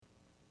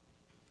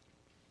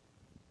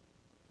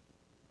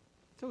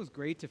It's always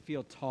great to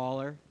feel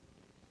taller,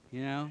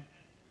 you know.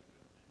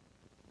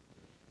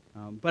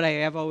 But I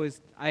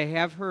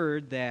have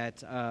heard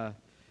that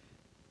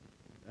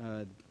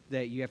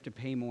that you have to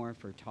pay more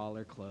for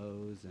taller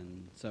clothes,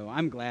 and so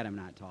I'm glad I'm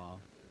not tall.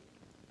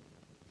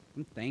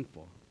 I'm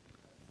thankful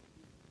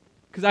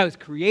because I was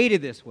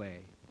created this way.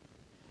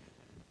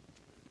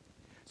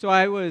 So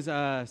I was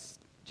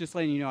just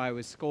letting you know I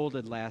was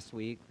scolded last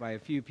week by a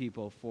few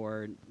people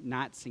for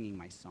not singing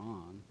my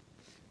song,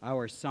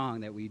 our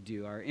song that we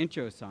do, our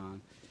intro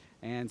song.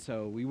 And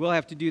so we will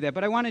have to do that.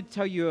 But I wanted to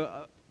tell you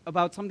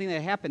about something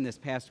that happened this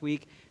past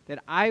week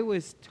that I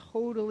was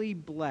totally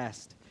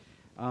blessed.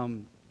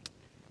 About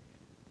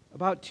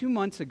 2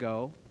 months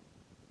ago,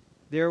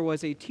 there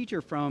was a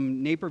teacher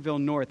from Naperville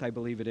North, I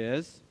believe it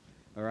is,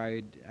 or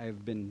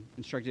I've been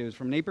instructed it was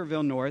from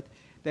Naperville North,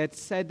 that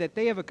said that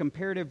they have a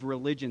comparative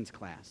religions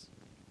class.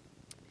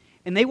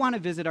 And they want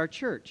to visit our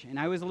church. And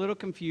I was a little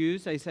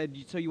confused. I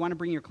said, so you want to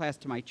bring your class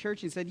to my church?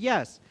 He said,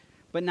 yes,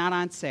 but not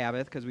on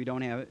Sabbath because we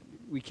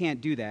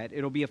can't do that.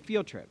 It'll be a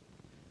field trip.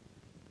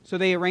 So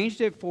they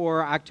arranged it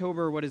for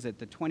October, what is it,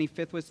 the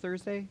 25th was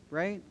Thursday,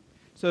 right?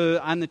 So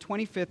on the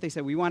 25th, they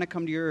said, we want to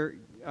come to your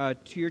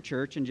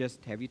church and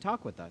just have you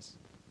talk with us.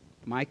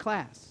 My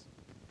class,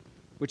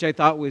 which I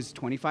thought was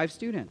 25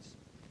 students.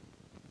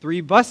 3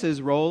 buses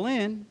roll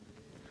in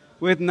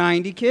with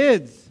 90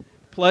 kids,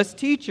 plus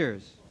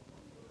teachers.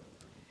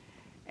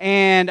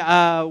 And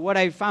what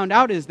I found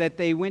out is that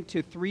they went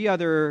to 3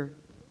 other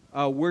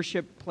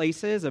worship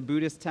places, a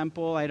Buddhist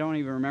temple. I don't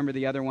even remember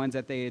the other ones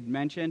that they had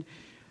mentioned.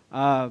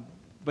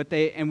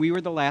 And we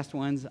were the last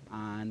ones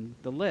on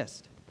the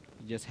list,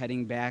 just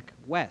heading back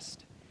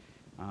west.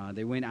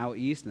 They went out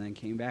east and then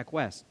came back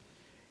west.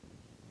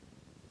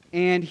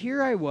 And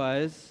here I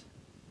was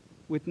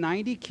with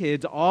 90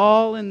 kids,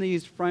 all in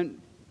these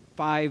front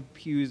 5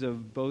 pews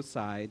of both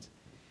sides,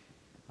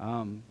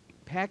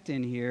 packed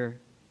in here.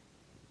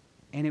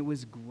 And it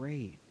was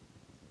great.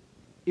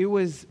 It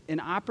was an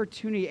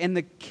opportunity, and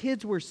the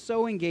kids were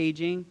so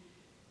engaging.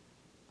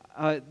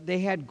 They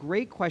had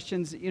great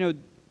questions,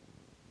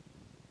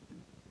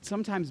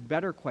 sometimes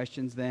better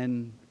questions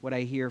than what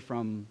I hear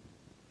from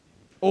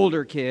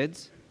older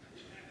kids,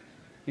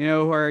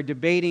 who are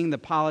debating the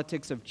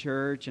politics of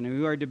church and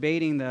who are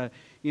debating the,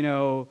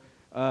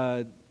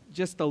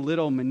 just the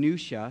little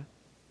minutia.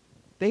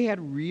 They had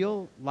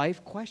real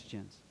life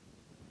questions.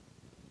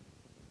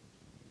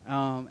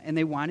 And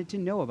they wanted to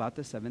know about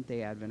the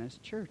Seventh-day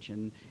Adventist Church.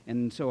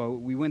 And so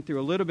we went through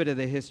a little bit of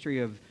the history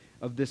of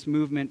this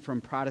movement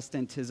from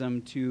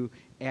Protestantism to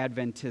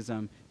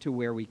Adventism to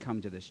where we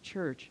come to this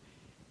church.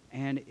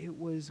 And it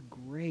was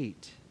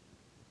great.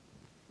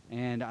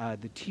 And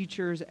the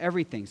teachers,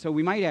 everything. So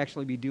we might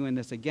actually be doing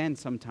this again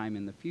sometime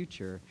in the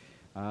future.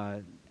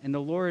 And the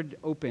Lord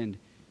opened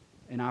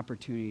an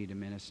opportunity to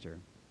minister.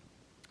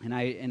 And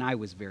I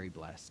was very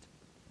blessed.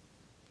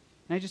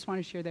 And I just want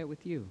to share that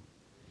with you.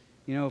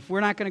 If we're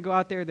not going to go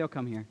out there, they'll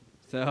come here.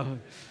 So,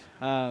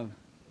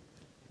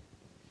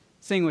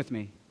 sing with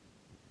me.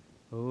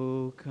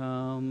 Oh,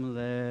 come,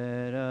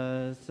 let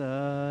us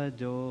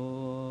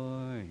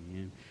adore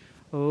Him.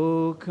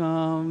 Oh,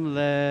 come,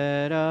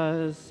 let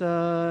us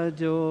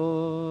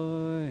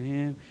adore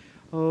Him.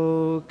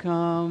 Oh,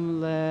 come,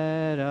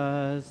 let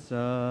us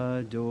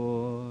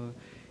adore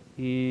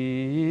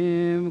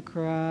Him,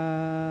 Christ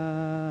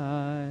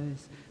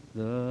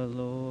the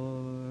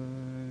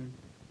Lord.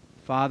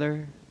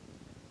 Father,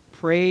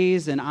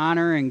 praise and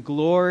honor and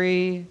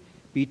glory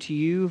be to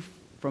you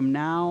from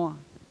now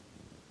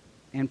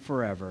and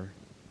forever.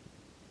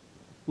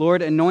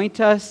 Lord, anoint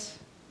us,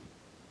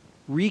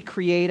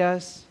 recreate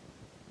us,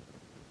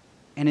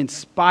 and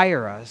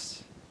inspire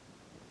us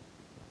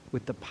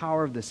with the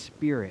power of the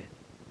Spirit.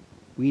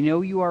 We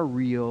know you are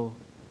real.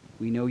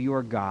 We know you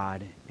are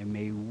God. And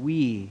may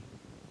we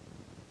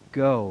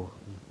go,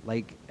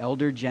 like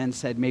Elder Jen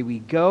said, may we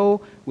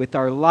go with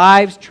our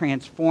lives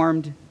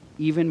transformed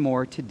even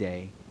more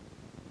today.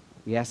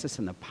 We ask this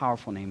in the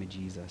powerful name of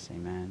Jesus.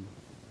 Amen.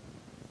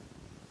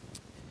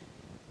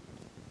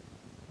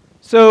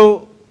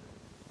 So,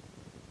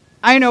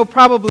 I know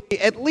probably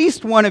at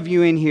least one of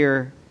you in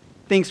here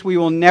thinks we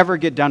will never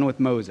get done with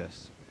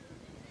Moses.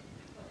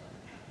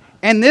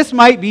 And this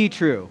might be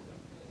true.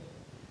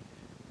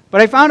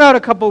 But I found out a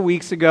couple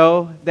weeks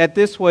ago that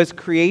this was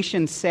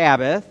Creation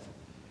Sabbath.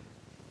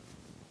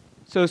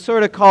 So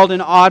sort of called an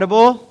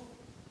audible.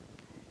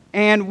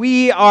 And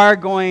we are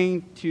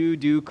going to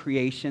do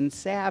Creation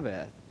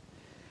Sabbath.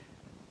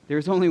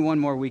 There's only one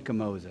more week of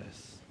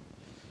Moses.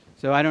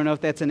 So I don't know if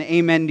that's an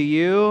amen to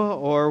you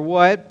or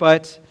what,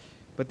 but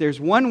there's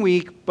 1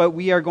 week, but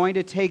we are going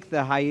to take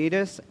the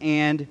hiatus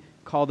and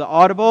call the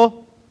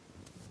audible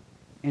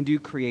and do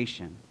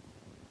creation.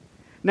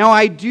 Now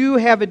I do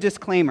have a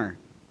disclaimer.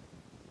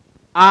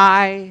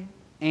 I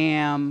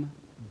am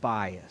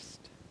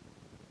biased.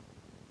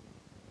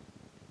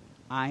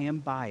 I am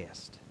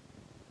biased.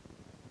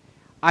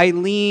 I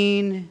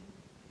lean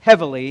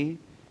heavily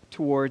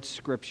towards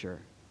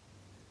Scripture.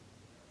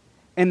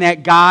 And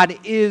that God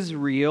is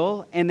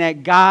real and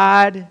that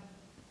God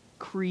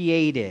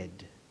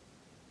created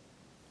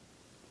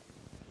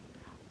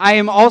I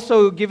am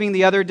also giving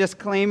the other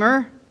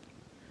disclaimer,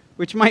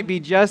 which might be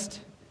just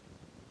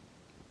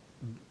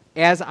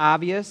as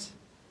obvious.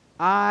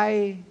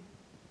 I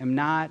am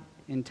not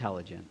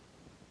intelligent.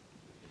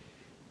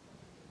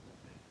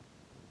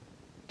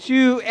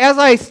 As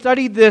I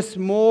studied this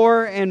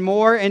more and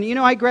more, and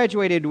I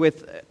graduated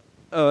with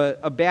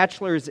a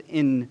bachelor's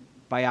in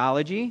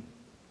biology,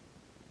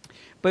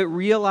 but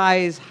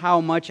realize how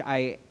much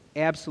I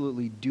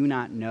absolutely do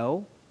not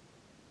know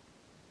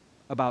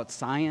about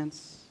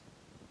science,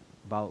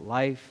 about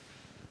life,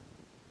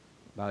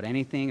 about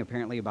anything,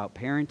 apparently about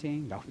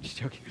parenting. No, I'm just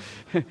joking.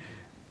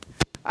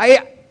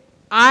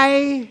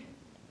 I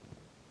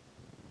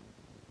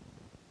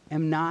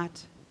am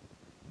not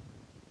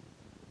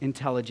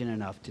intelligent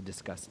enough to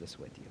discuss this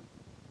with you.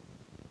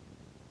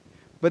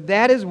 But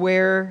that is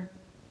where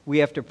we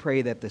have to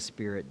pray that the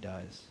Spirit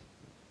does.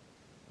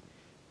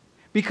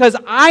 Because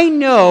I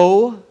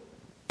know,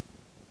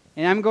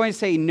 and I'm going to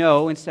say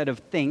know instead of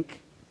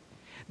think,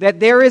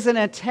 that there is an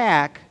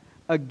attack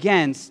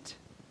against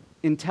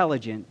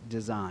intelligent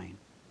design.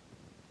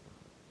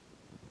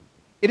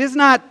 It is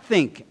not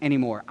think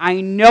anymore. I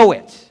know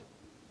it.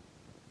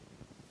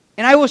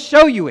 And I will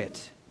show you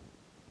it.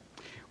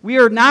 We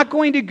are not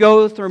going to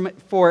go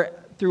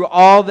through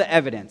all the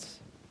evidence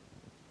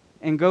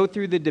and go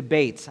through the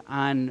debates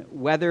on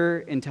whether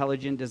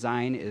intelligent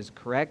design is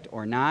correct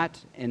or not,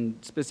 and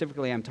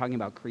specifically I'm talking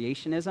about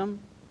creationism.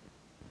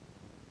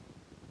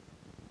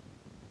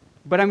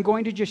 But I'm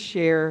going to just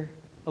share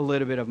a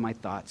little bit of my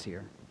thoughts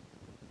here,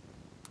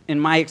 in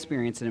my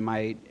experience and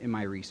in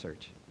my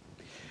research.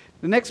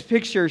 The next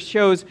picture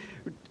shows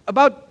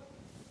about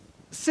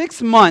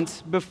 6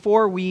 months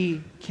before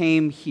we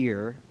came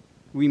here,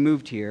 we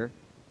moved here,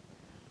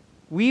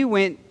 we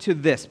went to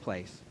this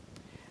place.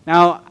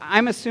 Now,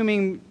 I'm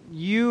assuming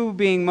you,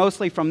 being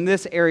mostly from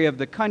this area of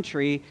the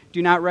country,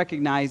 do not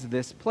recognize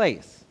this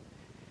place.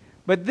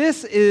 But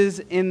this is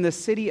in the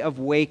city of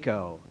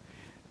Waco.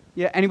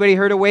 Yeah, anybody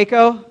heard of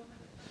Waco?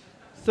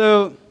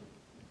 So,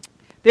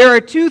 there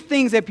are two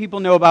things that people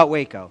know about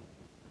Waco.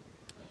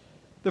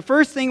 The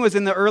first thing was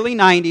in the early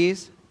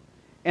 90s,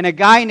 and a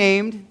guy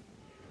named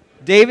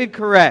David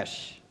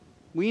Koresh.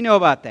 We know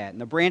about that.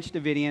 And the Branch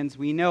Davidians,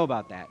 we know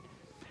about that.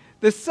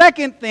 The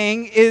second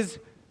thing is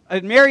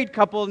a married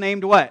couple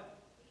named what?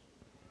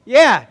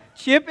 Yeah,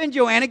 Chip and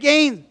Joanna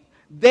Gaines.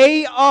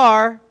 They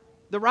are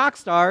the rock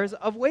stars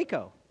of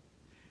Waco.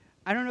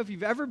 I don't know if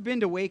you've ever been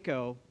to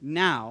Waco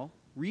now,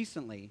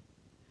 recently,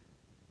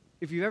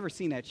 if you've ever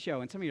seen that show.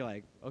 And some of you are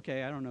like,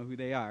 okay, I don't know who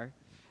they are.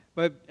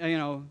 But,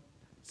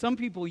 some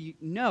people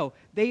know.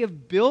 They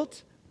have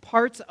built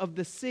parts of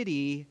the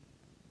city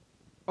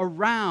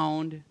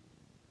around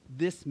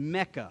this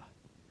mecca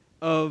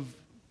of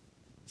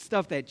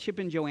stuff that Chip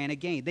and Joanna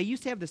Gaines. They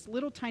used to have this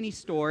little tiny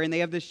store, and they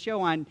have this show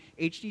on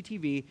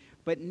HGTV,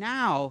 but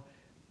now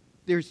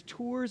there's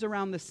tours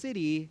around the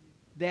city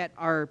that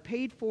are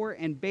paid for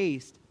and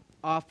based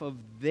off of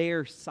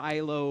their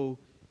silo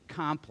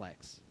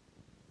complex.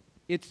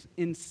 It's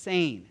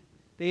insane.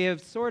 They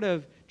have sort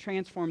of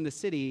transformed the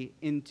city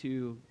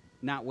into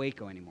not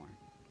Waco anymore.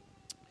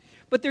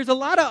 But there's a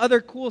lot of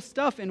other cool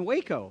stuff in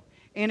Waco.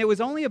 And it was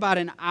only about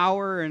an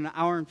hour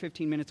and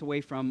 15 minutes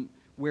away from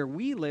where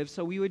we live,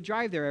 so we would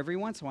drive there every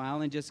once in a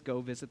while and just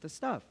go visit the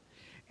stuff.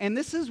 And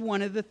this is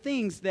one of the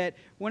things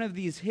one of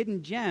these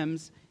hidden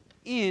gems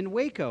in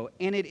Waco,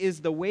 and it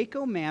is the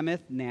Waco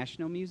Mammoth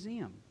National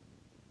Museum.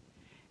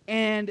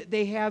 And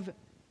they have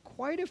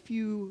quite a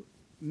few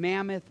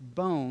mammoth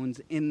bones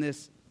in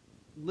this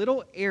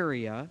little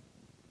area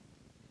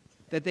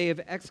that they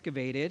have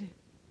excavated.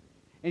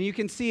 And you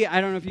can see, I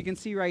don't know if you can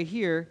see right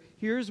here,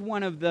 here's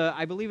one of the,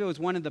 I believe it was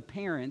one of the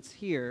parents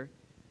here.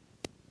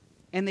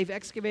 And they've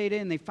excavated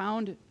and they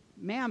found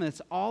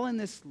mammoths all in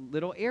this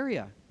little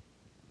area.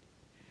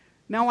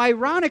 Now,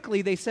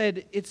 ironically, they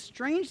said, it's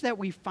strange that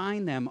we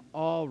find them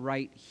all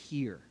right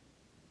here.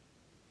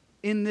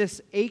 In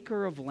this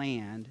acre of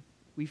land,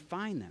 we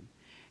find them.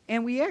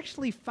 And we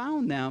actually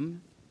found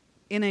them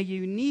in a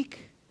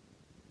unique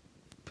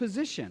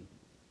position.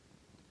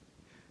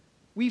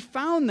 We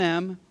found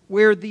them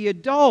where the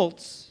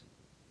adults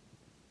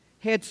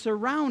had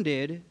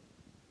surrounded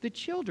the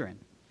children.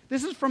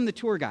 This is from the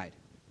tour guide.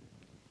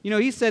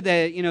 He said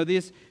that,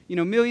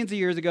 millions of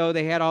years ago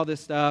they had all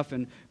this stuff,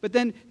 but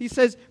then he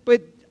says,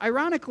 but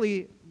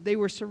ironically, they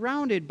were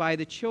surrounded by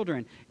the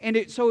children.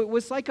 And so it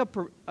was like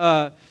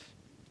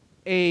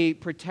a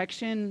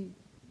protection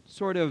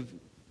sort of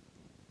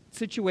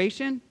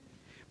situation.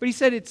 But he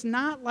said it's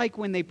not like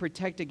when they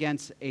protect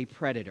against a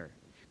predator,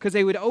 because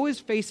they would always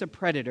face a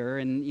predator,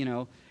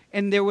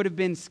 and there would have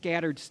been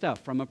scattered stuff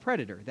from a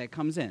predator that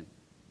comes in.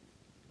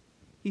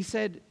 He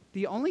said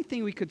the only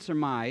thing we could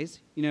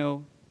surmise,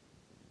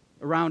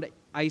 around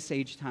Ice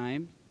Age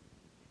time,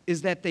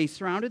 is that they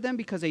surrounded them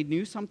because they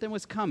knew something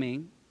was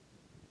coming,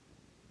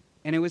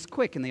 and it was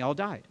quick, and they all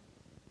died.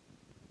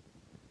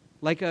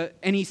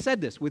 And he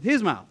said this with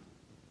his mouth.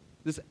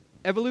 This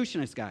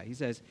evolutionist guy, he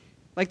says,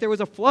 like there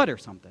was a flood or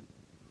something.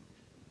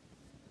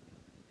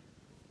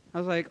 I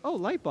was like, oh,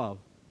 light bulb.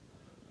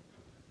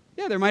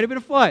 Yeah, there might have been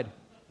a flood.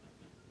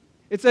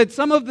 It said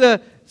some of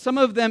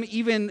them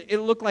even, it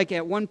looked like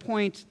at one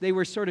point they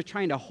were sort of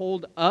trying to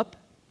hold up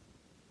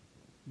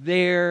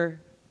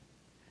their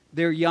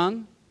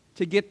young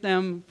to get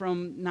them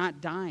from not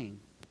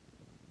dying,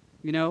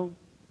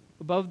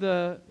 above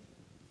the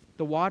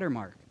water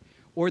mark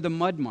or the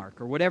mud mark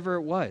or whatever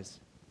it was.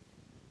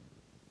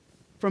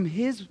 From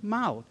his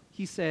mouth,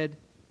 he said,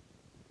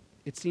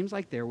 it seems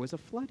like there was a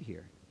flood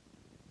here.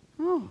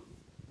 Oh,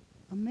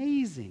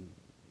 amazing.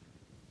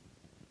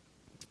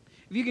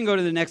 If you can go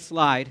to the next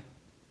slide.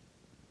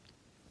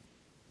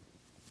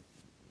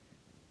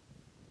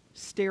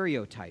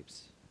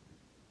 Stereotypes.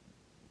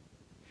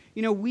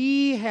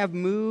 We have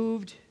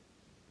moved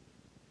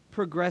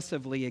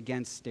progressively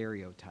against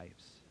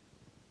stereotypes.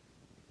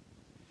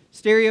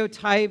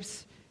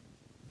 Stereotypes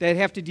that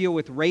have to deal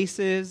with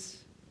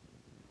races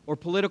or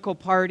political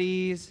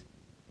parties,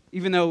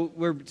 even though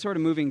we're sort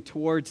of moving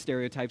towards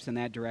stereotypes in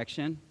that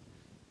direction.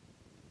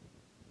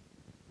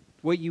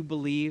 What you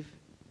believe.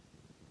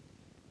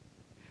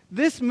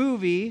 This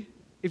movie,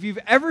 if you've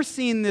ever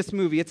seen this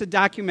movie, it's a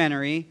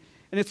documentary,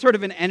 and it's sort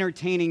of an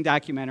entertaining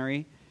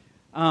documentary.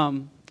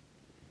 Do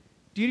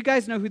you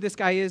guys know who this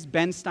guy is?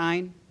 Ben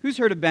Stein? Who's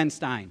heard of Ben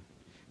Stein?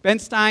 Ben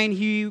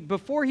Stein,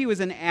 before he was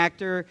an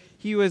actor,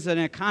 he was an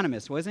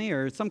economist, wasn't he?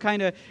 Or some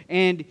kind of,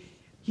 and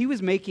he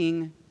was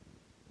making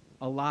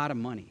a lot of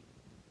money.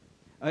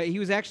 He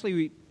was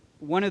actually,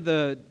 one of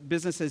the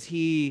businesses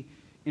he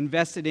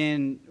invested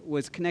in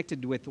was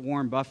connected with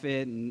Warren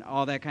Buffett and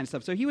all that kind of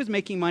stuff. So he was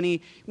making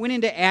money, went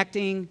into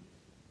acting,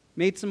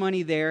 made some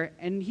money there,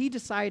 and he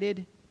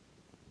decided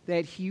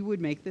that he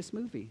would make this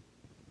movie.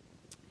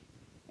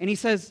 And he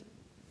says,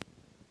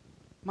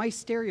 my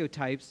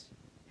stereotypes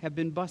have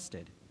been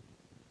busted.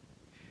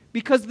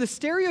 Because the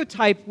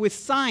stereotype with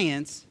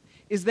science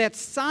is that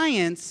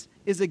science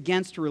is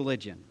against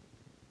religion.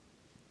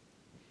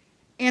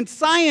 And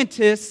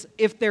scientists,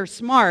 if they're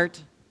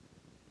smart,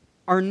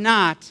 are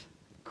not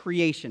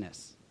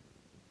creationists.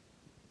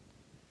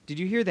 Did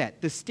you hear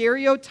that? The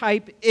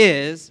stereotype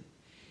is,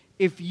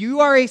 if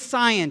you are a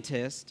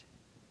scientist,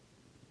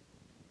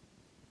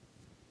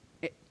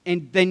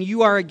 and then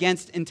you are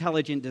against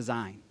intelligent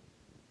design.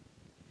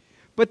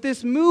 But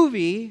this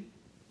movie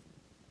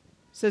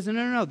says,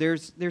 no,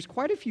 there's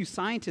quite a few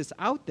scientists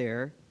out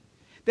there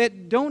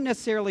that don't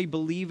necessarily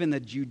believe in the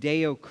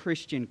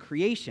Judeo-Christian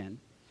creation,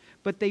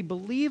 but they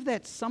believe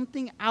that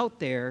something out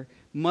there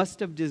must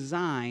have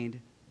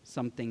designed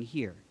something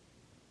here.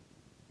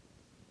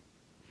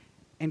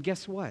 And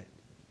guess what?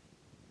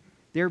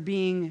 They're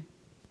being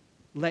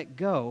let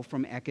go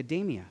from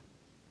academia.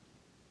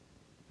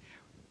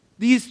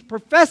 These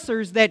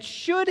professors that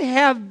should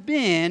have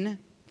been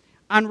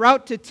en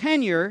route to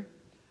tenure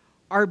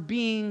are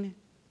being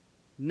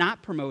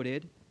not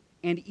promoted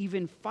and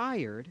even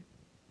fired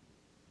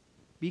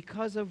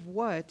because of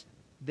what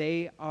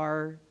they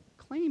are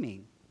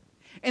claiming.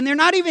 And they're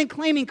not even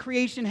claiming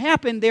creation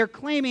happened. They're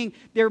claiming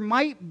there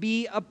might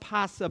be a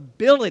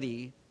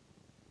possibility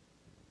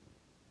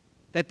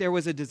that there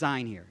was a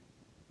design here.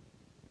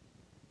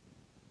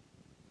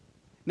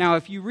 Now,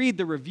 if you read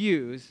the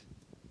reviews,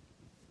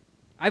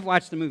 I've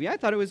watched the movie. I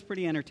thought it was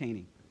pretty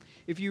entertaining.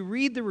 If you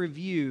read the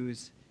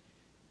reviews,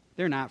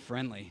 they're not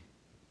friendly.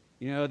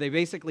 They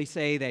basically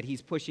say that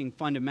he's pushing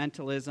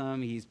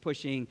fundamentalism, he's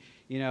pushing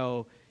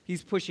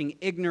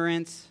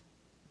ignorance,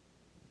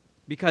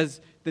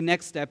 because the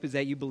next step is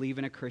that you believe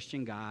in a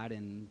Christian God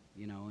and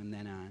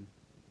then on.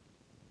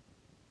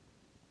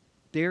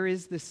 There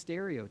is the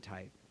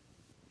stereotype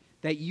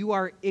that you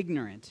are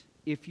ignorant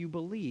if you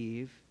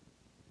believe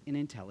in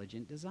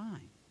intelligent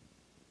design.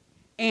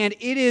 And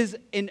it is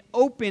an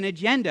open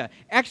agenda.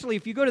 Actually,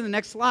 if you go to the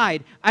next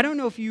slide, I don't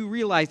know if you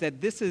realize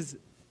that this is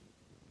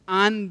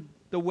on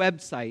the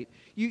website.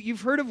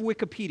 You've heard of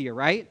Wikipedia,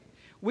 right?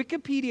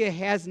 Wikipedia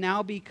has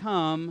now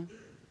become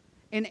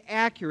an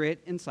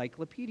accurate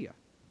encyclopedia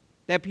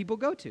that people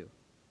go to.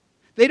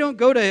 They don't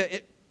go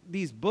to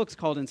these books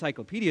called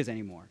encyclopedias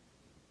anymore.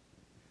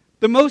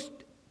 The most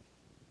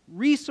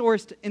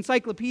resourced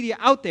encyclopedia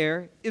out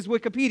there is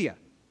Wikipedia.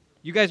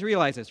 You guys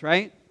realize this,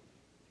 right?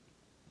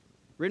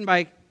 Written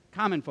by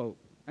common folk.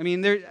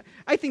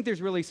 I think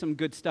there's really some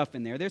good stuff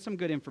in there. There's some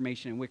good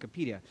information in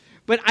Wikipedia.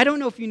 But I don't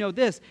know if you know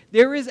this.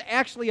 There is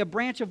actually a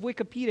branch of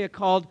Wikipedia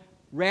called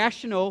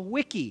Rational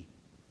Wiki.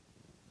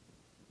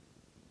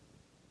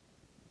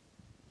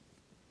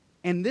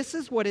 And this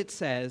is what it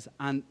says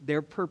on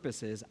their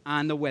purposes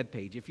on the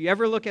webpage. If you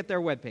ever look at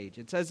their webpage,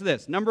 it says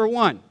this. Number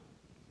one,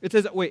 it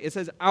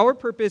says our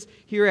purpose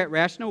here at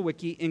Rational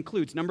Wiki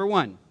includes, number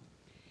one,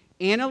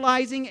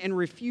 analyzing and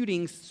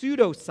refuting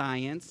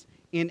pseudoscience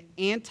and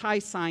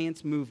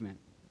anti-science movement.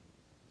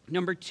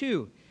 Number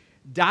two,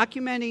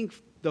 documenting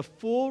the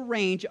full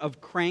range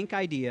of crank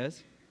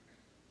ideas.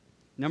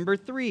 Number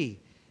three,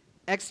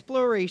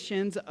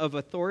 explorations of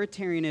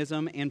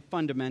authoritarianism and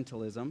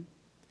fundamentalism.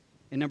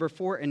 And number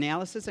four,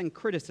 analysis and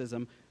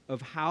criticism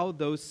of how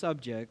these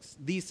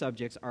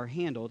subjects are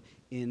handled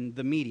in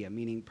the media,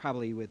 meaning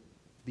probably with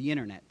the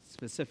internet,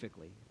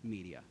 specifically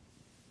media.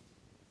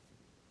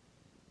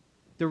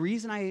 The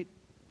reason I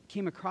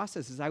came across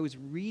this is I was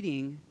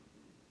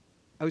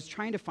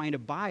trying to find a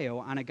bio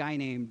on a guy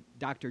named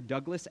Dr.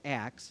 Douglas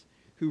Axe,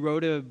 who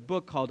wrote a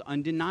book called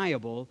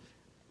Undeniable,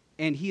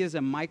 and he is a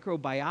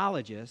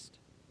microbiologist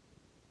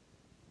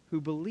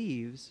who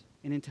believes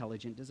in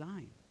intelligent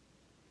design.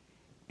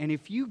 And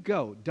if you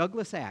go,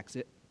 Douglas Axe,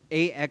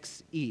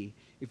 A-X-E,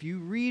 if you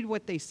read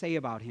what they say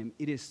about him,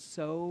 it is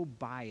so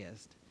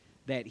biased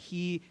that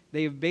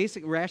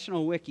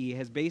Rational Wiki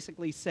has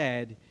basically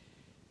said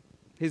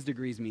his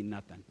degrees mean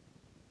nothing.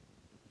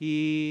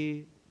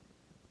 He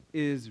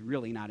is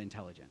really not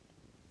intelligent.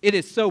 It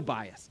is so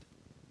biased.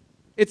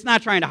 It's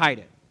not trying to hide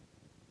it.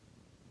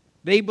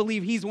 They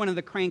believe he's one of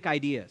the crank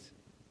ideas.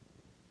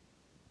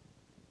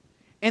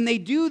 And they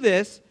do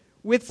this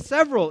with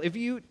several. If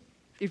you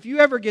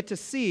ever get to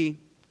see,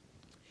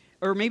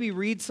 or maybe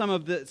read some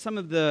of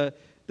the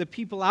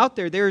people out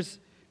there,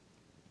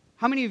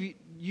 how many of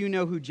you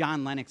know who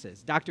John Lennox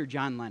is? Dr.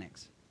 John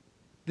Lennox.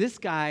 This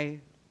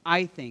guy,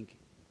 I think,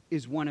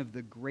 is one of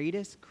the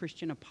greatest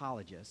Christian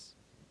apologists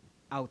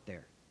out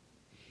there.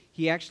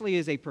 He actually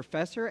is a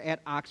professor at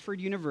Oxford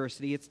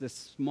University. It's this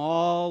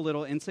small,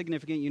 little,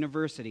 insignificant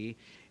university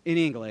in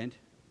England.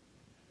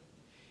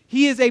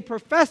 He is a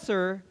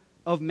professor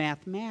of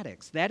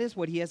mathematics. That is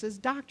what he has his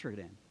doctorate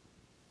in.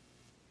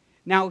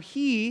 Now, if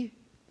you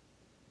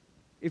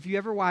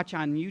ever watch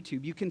on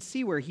YouTube, you can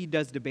see where he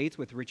does debates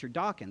with Richard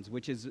Dawkins,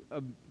 which is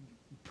a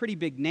pretty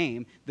big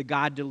name, the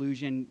God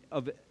delusion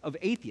of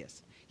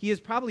atheists. He is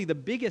probably the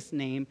biggest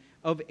name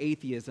of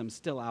atheism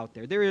still out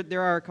there.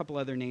 There are a couple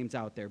other names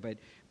out there,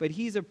 but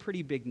he's a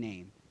pretty big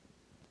name.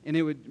 And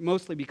it would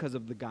mostly because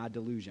of the God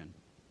delusion.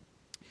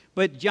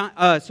 But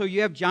so you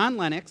have John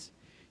Lennox,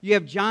 you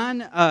have John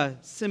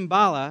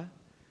Cimbala,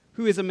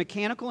 who is a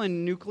mechanical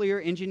and nuclear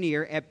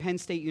engineer at Penn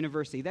State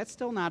University. That's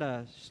still not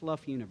a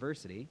schluff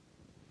university,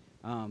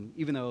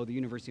 even though the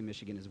University of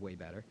Michigan is way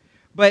better.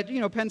 But,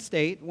 Penn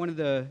State, one of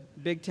the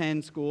Big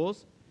Ten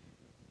schools,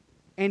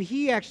 and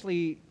he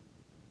actually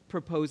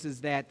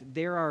proposes that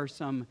there are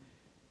some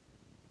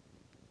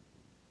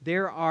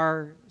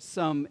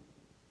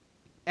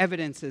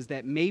evidences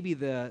that maybe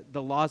the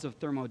laws of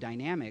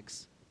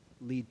thermodynamics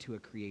lead to a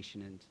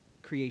creationist.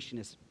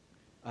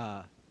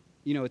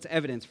 It's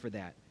evidence for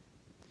that.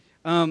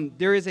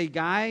 There is a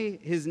guy,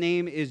 his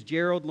name is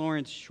Gerald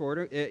Lawrence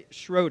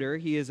Schroeder.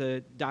 He is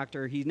a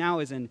doctor. He now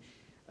is in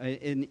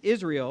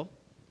Israel,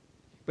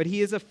 but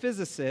he is a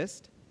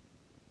physicist,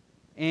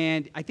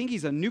 and I think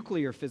he's a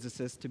nuclear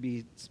physicist to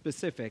be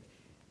specific,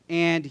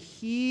 and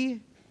he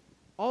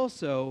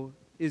also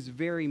is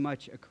very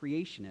much a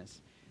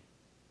creationist.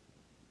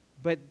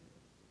 But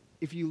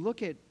if you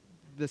look at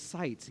the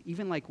sites,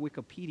 even like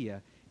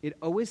Wikipedia, it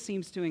always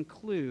seems to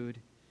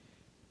include,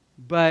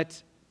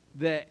 but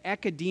the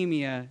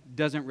academia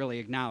doesn't really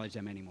acknowledge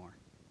them anymore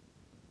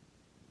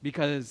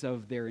because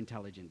of their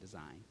intelligent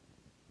design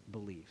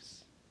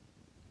beliefs.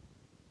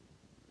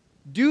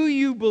 Do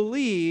you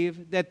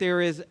believe that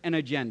there is an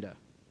agenda?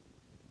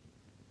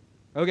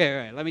 Okay,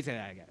 all right, let me say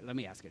that again. Let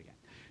me ask it again.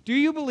 Do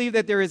you believe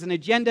that there is an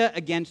agenda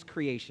against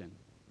creation?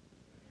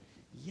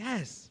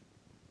 Yes.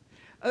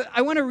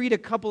 I want to read a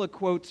couple of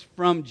quotes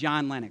from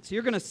John Lennox.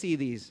 You're going to see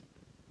these.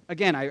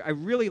 Again, I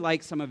really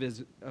like some of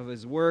his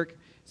work,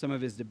 some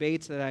of his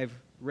debates that I've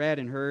read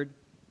and heard,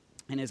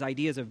 and his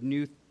ideas of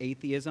new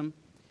atheism.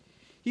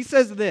 He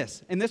says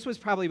this, and this was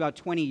probably about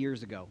 20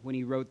 years ago when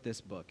he wrote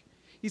this book.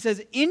 He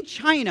says, in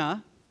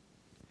China,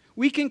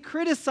 we can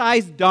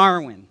criticize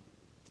Darwin,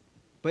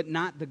 but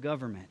not the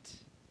government.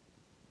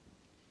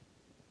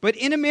 But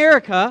in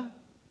America,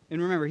 and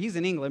remember, he's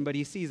in England, but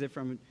he sees it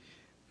from,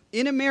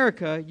 in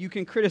America, you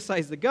can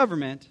criticize the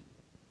government,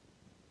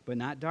 but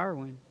not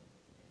Darwin.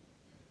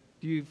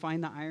 Do you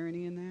find the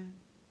irony in that?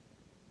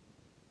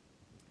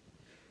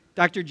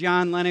 Dr.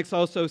 John Lennox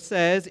also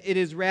says, it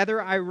is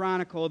rather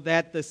ironical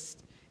that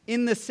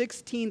in the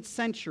 16th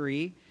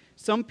century,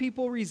 some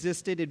people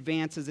resisted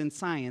advances in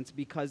science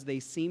because they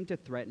seemed to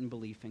threaten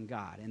belief in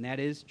God. And that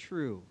is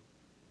true.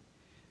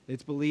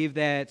 It's believed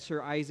that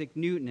Sir Isaac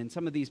Newton and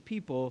some of these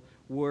people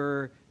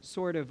were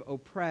sort of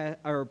oppressed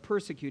or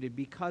persecuted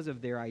because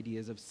of their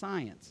ideas of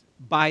science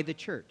by the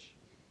church.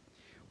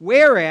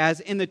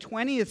 Whereas in the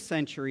 20th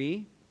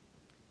century,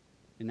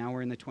 and now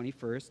we're in the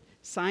 21st,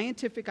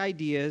 scientific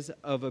ideas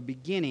of a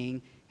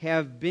beginning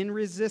have been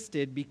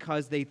resisted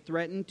because they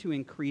threaten to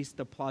increase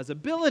the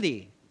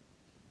plausibility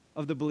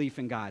of the belief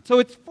in God. So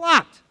it's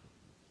flopped.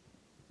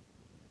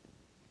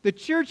 The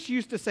church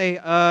used to say,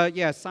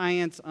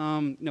 science,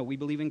 no, we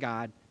believe in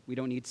God. We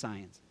don't need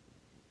science.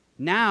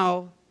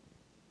 Now,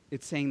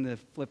 it's saying the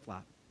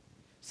flip-flop.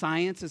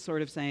 Science is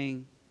sort of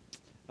saying,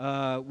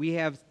 we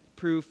have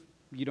proof,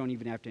 you don't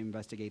even have to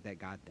investigate that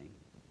God thing.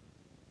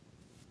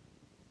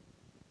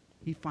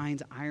 He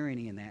finds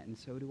irony in that, and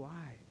so do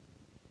I.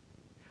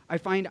 I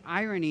find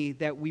irony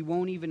that we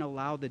won't even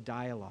allow the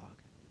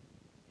dialogue.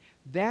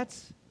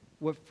 That's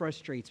what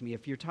frustrates me.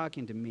 If you're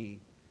talking to me,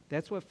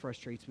 that's what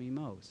frustrates me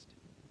most.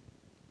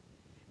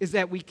 Is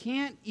that we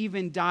can't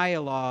even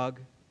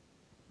dialogue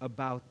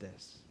about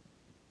this.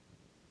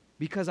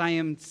 because I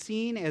am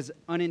seen as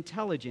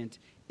unintelligent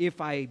if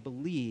I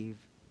believe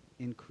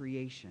in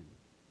creation.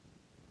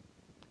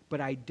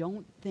 But I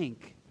don't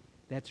think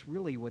that's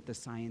really what the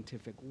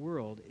scientific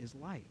world is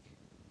like.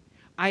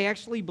 I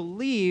actually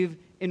believe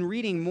in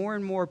reading more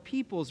and more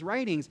people's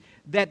writings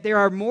that there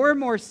are more and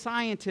more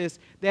scientists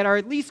that are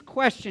at least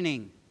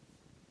questioning,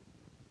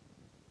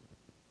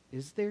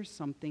 is there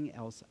something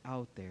else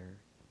out there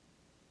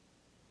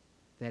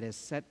that has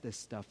set this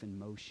stuff in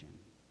motion?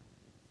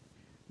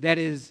 That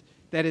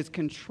has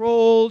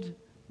controlled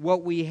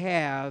what we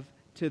have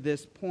to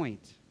this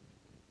point.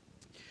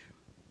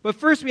 But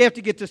first we have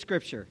to get to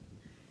Scripture.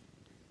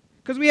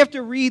 Because we have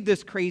to read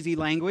this crazy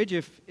language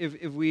if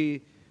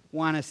we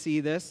want to see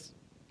this.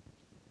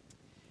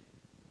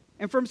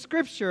 And from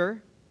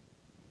Scripture,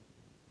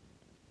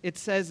 it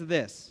says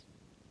this.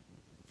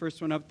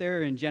 First one up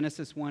there in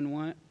Genesis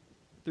 1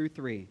 through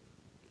 3.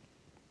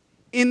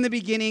 In the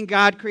beginning,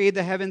 God created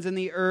the heavens and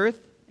the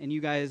earth. And you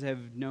guys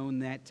have known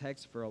that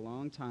text for a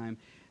long time.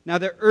 Now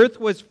the earth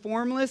was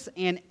formless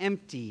and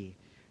empty.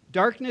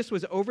 Darkness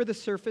was over the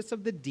surface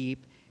of the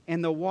deep,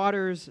 and the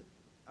waters...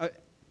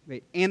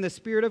 and the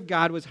Spirit of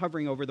God was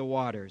hovering over the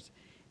waters.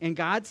 And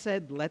God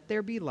said, "Let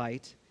there be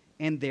light,"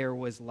 and there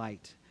was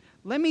light.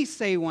 Let me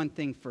say one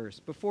thing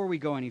first before we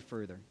go any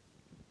further.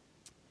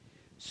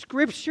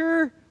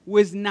 Scripture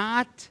was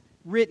not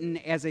written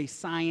as a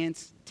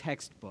science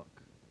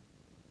textbook.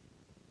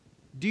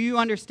 Do you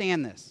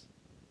understand this?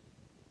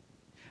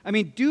 I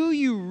mean, do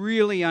you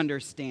really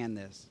understand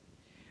this?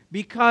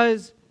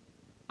 Because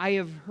I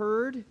have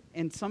heard,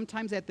 and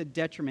sometimes at the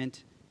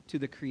detriment to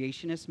the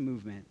creationist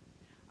movement,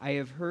 I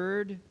have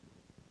heard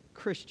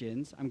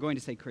Christians, I'm going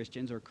to say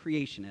Christians or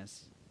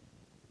creationists,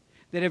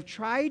 that have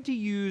tried to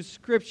use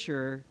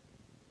Scripture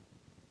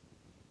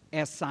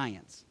as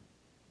science.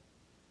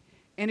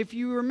 And if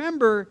you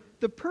remember,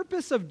 the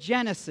purpose of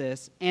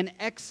Genesis and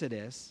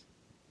Exodus,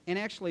 and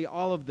actually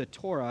all of the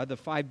Torah, the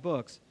 5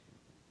 books,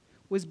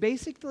 was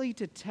basically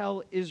to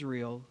tell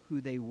Israel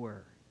who they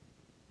were.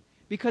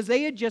 Because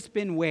they had just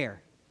been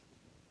where?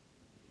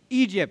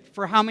 Egypt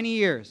for how many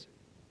years?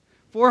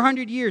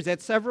 400 years,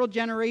 that's several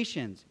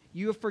generations.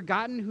 You have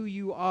forgotten who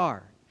you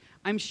are.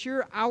 I'm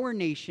sure our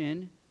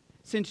nation,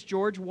 since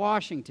George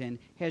Washington,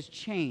 has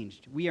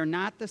changed. We are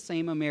not the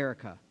same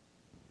America.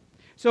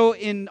 So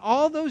in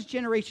all those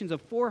generations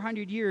of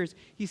 400 years,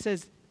 he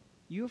says,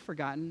 you have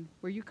forgotten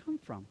where you come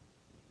from,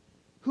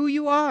 who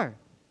you are.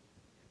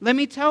 Let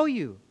me tell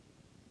you,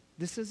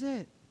 this is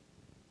it.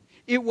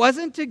 It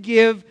wasn't to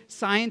give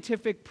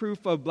scientific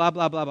proof of blah,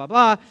 blah, blah, blah,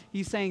 blah.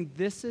 He's saying,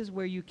 this is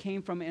where you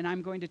came from, and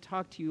I'm going to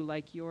talk to you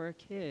like you're a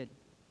kid.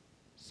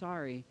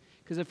 Sorry.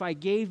 Because if I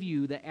gave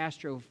you the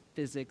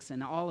astrophysics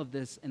and all of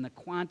this and the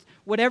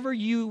whatever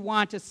you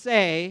want to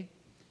say,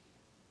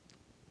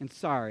 and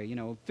sorry,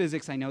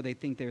 physics, I know they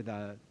think they're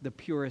the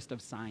purest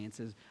of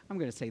sciences. I'm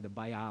going to say the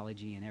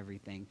biology and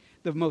everything,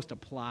 the most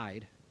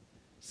applied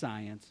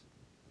science.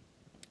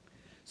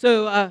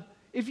 So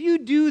if you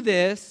do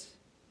this,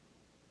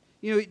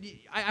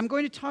 I'm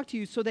going to talk to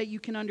you so that you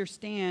can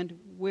understand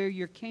where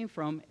you came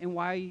from and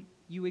why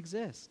you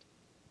exist.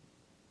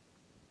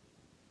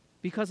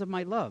 Because of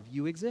my love,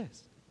 you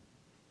exist.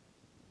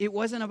 It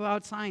wasn't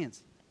about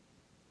science.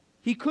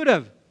 He could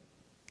have.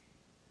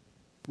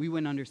 We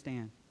wouldn't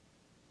understand.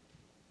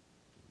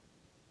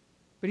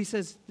 But he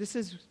says, this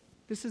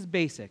is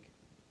basic.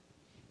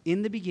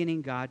 In the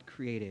beginning, God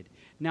created.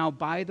 Now,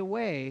 by the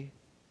way,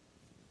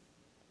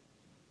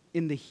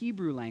 in the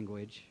Hebrew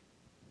language,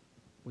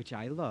 which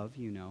I love,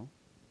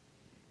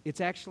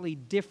 it's actually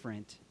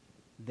different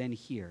than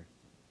here.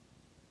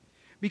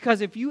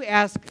 Because if you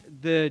ask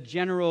the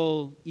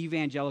general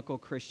evangelical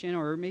Christian,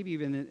 or maybe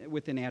even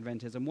within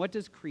Adventism, what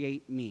does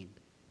create mean?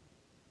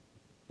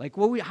 Like,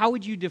 how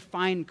would you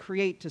define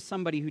create to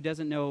somebody who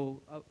doesn't know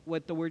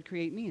what the word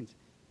create means?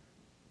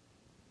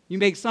 You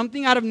make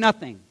something out of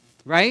nothing,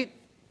 right?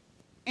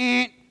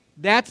 And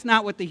that's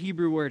not what the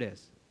Hebrew word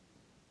is.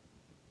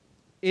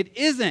 It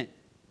isn't.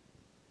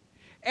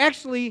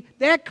 Actually,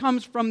 that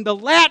comes from the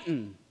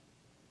Latin,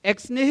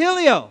 ex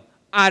nihilo,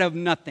 out of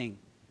nothing,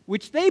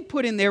 which they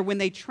put in there when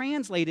they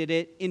translated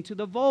it into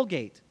the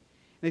Vulgate.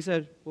 They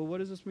said, well, what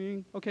does this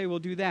mean? Okay, we'll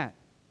do that.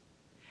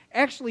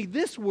 Actually,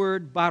 this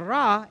word,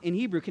 bara, in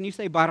Hebrew, can you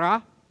say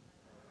bara?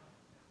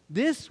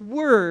 This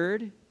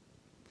word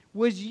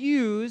was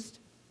used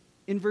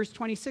in verse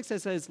 26.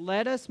 It says,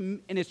 let us,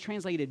 and it's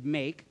translated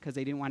make, because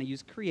they didn't want to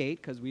use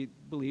create, because we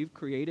believe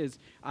create is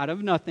out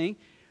of nothing.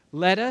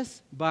 Let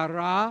us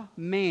bara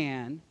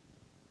man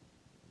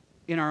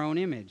in our own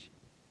image.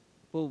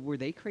 Well, were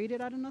they created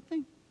out of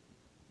nothing?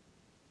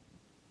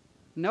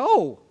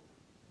 No.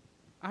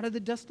 Out of the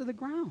dust of the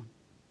ground.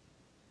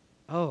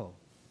 Oh.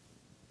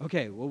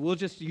 Okay, well, we'll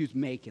just use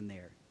make in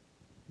there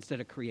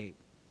instead of create.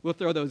 We'll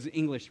throw those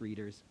English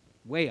readers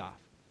way off.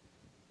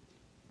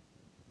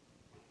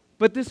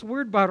 But this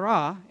word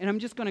bara, and I'm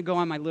just going to go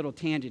on my little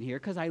tangent here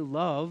because I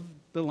love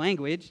the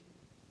language,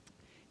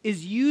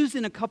 is used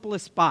in a couple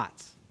of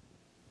spots.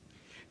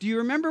 Do you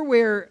remember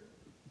where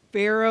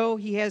Pharaoh,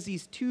 he has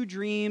these two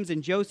dreams,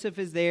 and Joseph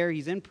is there.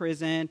 He's in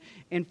prison,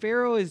 and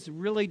Pharaoh is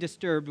really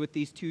disturbed with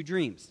these two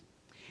dreams.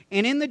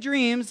 And in the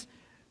dreams,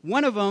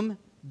 one of them,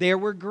 there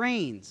were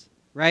grains,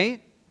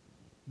 right?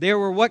 There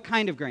were what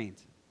kind of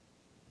grains?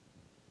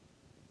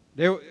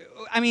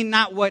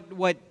 Not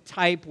what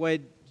type,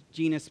 what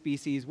genus,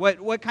 species,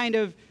 what kind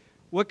of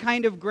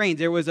grains?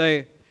 There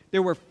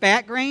were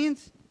fat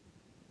grains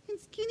and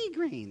skinny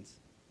grains.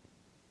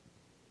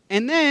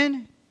 And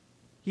then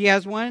he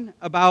has one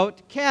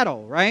about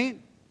cattle, right?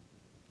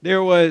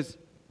 There was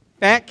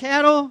fat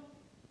cattle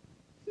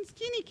and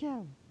skinny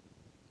cattle.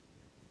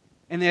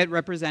 And that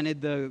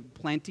represented the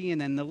plenty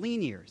and then the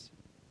lean years.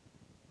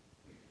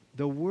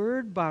 The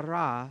word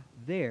bara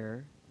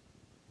there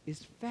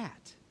is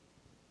fat.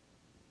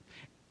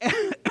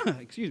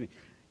 Excuse me.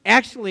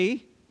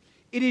 Actually,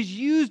 it is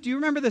used, do you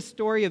remember the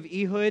story of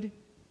Ehud?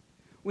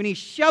 When he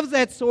shoves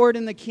that sword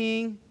in the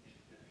king,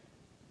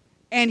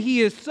 and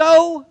he is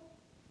so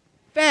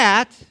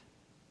fat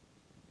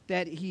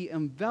that he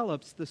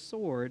envelops the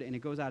sword and it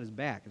goes out his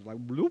back. It's like,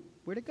 bloop,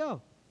 where'd it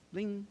go?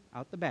 Bling,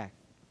 out the back.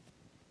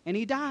 And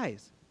he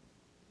dies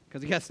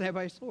because he got stabbed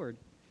by a sword.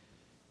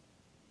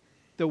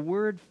 The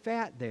word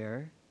fat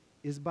there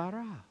is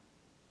bara.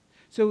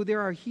 So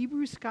there are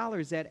Hebrew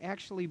scholars that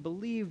actually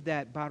believe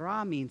that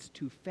bara means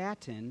to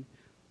fatten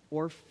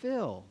or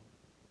fill.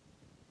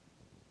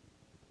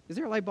 Is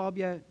there a light bulb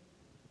yet?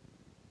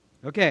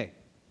 Okay,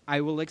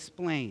 I will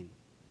explain.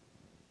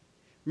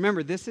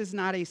 Remember, this is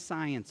not a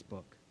science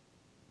book.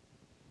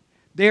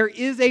 There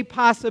is a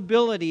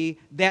possibility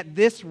that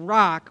this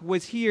rock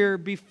was here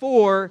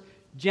before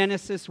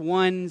Genesis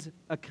 1's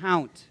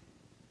account.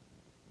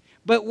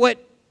 But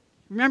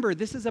remember,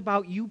 this is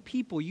about you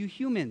people, you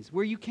humans,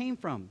 where you came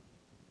from.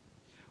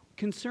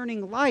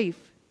 Concerning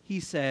life, he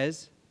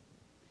says,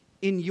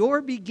 in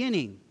your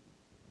beginning,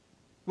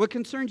 what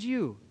concerns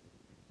you?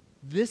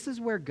 This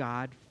is where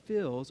God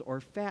fills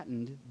or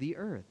fattened the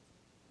earth.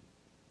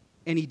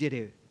 And he did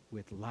it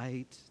with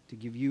light to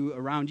give you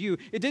around you.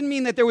 It didn't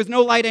mean that there was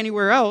no light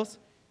anywhere else.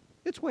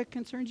 It's what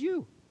concerns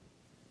you.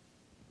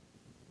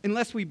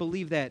 Unless we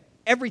believe that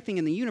everything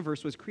in the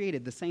universe was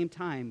created the same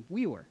time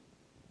we were,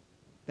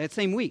 that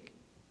same week.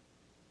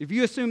 If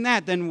you assume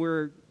that, then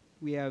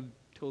we have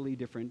totally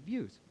different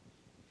views.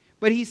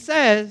 But he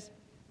says,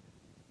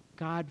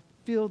 God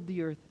filled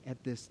the earth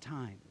at this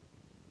time.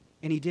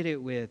 And he did it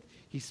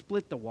he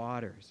split the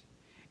waters.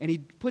 And he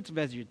puts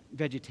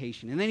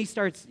vegetation. And then he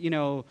starts,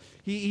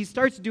 he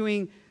starts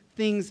doing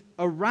things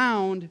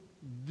around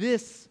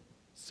this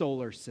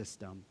solar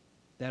system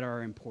that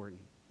are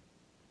important.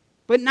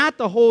 But not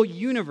the whole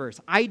universe.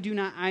 I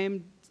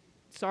am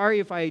sorry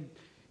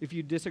if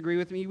you disagree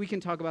with me. We can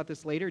talk about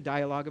this later,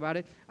 dialogue about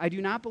it. I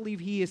do not believe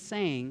he is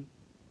saying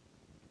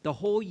the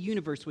whole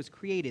universe was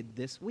created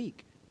this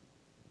week.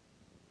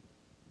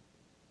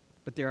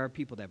 But there are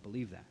people that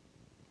believe that.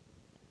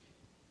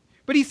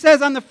 But he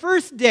says on the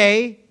first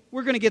day,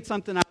 we're going to get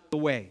something out of the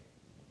way.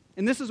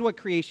 And this is what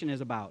creation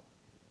is about.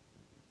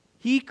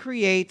 He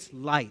creates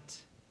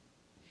light.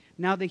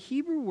 Now, the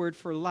Hebrew word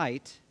for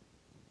light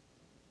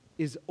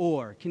is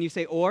or. Can you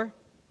say or?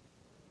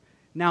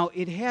 Now,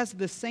 it has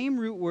the same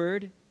root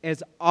word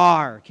as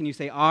ar. Can you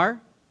say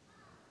ar?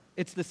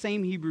 It's the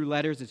same Hebrew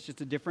letters. It's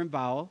just a different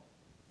vowel.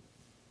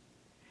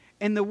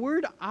 And the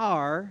word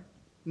ar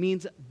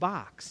means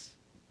box.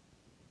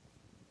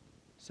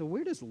 So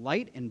where does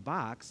light and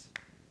box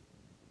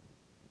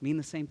mean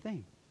the same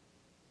thing?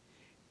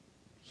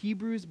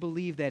 Hebrews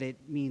believe that it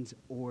means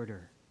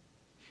order.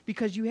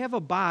 Because you have a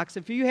box,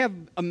 if you have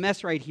a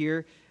mess right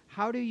here,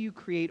 how do you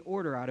create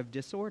order out of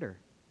disorder?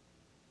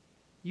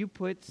 You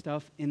put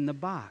stuff in the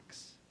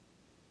box.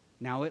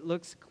 Now it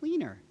looks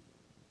cleaner.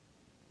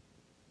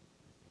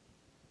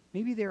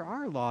 Maybe there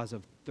are laws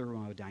of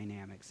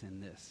thermodynamics in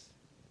this.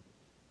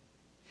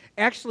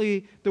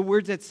 Actually, the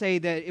words that say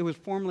that it was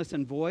formless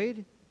and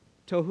void,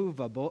 tohu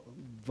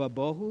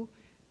vabohu,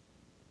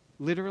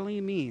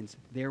 literally means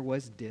there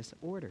was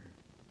disorder.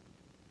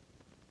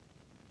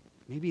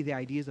 Maybe the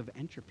ideas of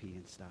entropy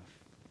and stuff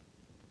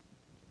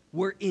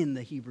were in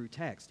the Hebrew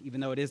text, even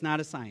though it is not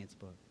a science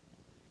book.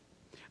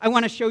 I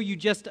want to show you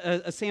just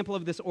a sample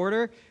of this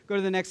order. Go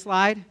to the next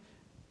slide.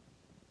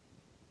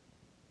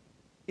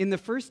 In the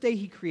first day,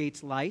 he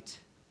creates light.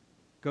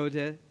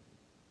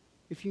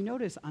 If you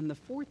notice, on the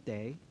fourth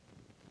day,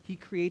 he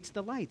creates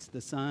the lights,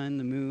 the sun,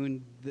 the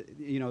moon,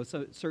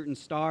 certain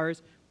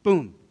stars.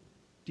 Boom.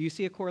 Do you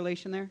see a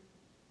correlation there?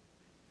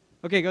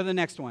 Okay, go to the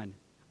next one.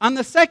 On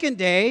the second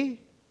day,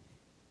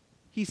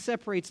 he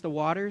separates the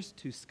waters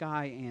to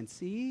sky and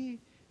sea.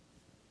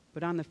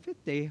 But on the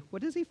fifth day,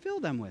 what does he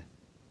fill them with?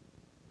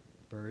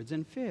 Birds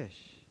and fish.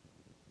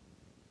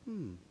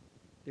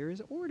 There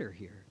is order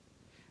here.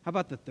 How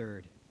about the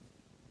third?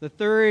 The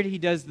third, he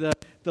does the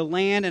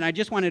land, and I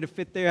just wanted to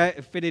fit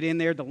it in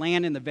there, the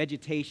land and the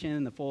vegetation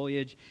and the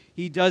foliage.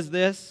 He does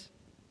this,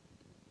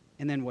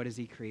 and then what does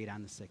he create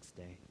on the sixth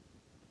day?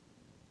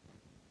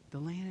 The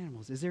land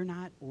animals. Is there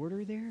not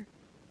order there?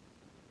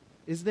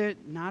 Is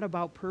that not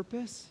about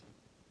purpose?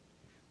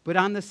 But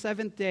on the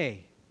seventh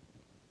day,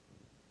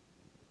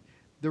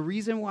 The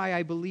reason why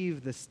I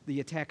believe the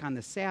attack on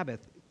the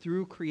Sabbath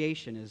through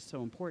creation is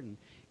so important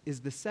is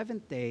the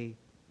seventh day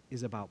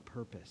is about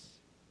purpose.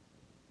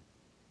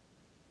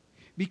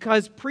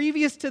 Because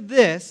previous to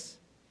this,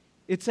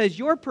 it says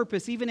your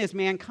purpose, even as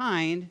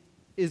mankind,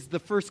 is the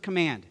first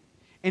command.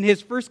 And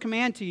his first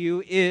command to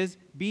you is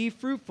be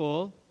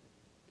fruitful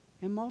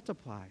and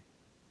multiply.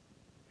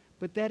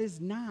 But that is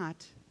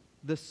not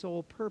the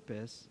sole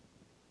purpose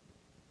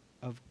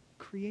of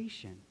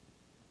creation.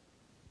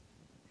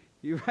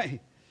 You're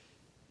right.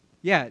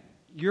 Yeah,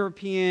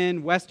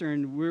 European,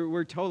 Western,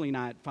 we're totally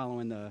not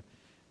following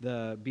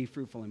the be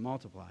fruitful and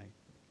multiply.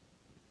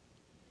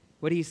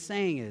 What he's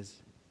saying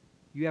is,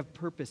 you have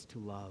purpose to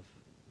love.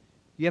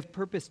 You have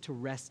purpose to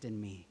rest in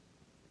me.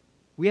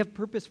 We have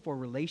purpose for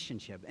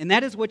relationship. And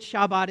that is what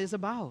Shabbat is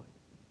about.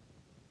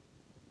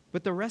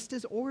 But the rest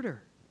is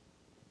order.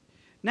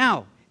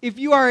 Now, if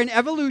you are an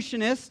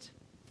evolutionist,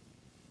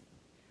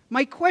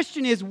 my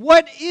question is,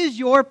 what is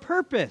your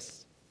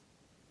purpose?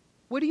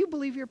 What do you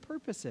believe your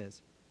purpose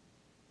is?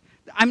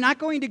 I'm not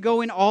going to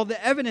go in all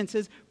the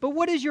evidences, but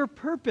what is your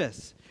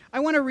purpose? I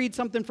want to read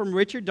something from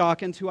Richard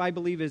Dawkins, who I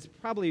believe is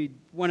probably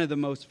one of the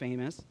most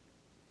famous.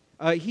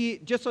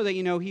 Just so that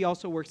you know, he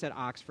also works at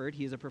Oxford.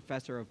 He is a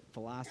professor of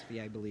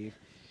philosophy, I believe,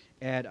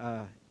 at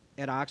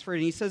Oxford.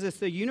 And he says this: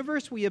 the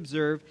universe we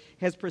observe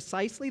has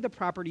precisely the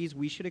properties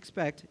we should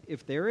expect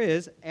if there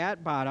is,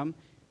 at bottom,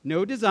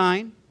 no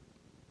design,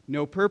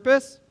 no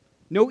purpose,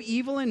 no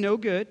evil and no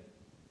good,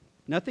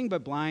 nothing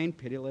but blind,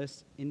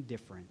 pitiless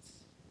indifference.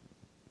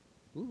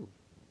 Ooh.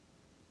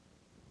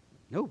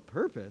 No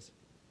purpose?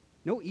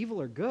 No evil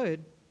or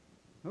good?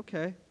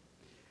 Okay.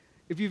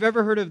 If you've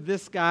ever heard of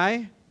this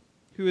guy,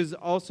 who is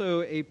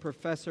also a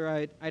professor,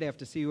 I'd have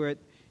to see where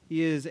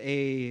he is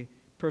a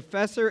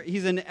professor.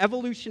 He's an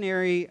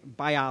evolutionary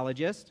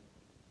biologist,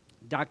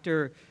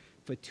 Dr.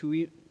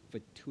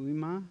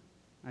 Fatuyma.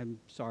 I'm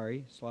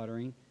sorry,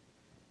 slaughtering.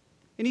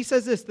 And he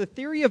says this: the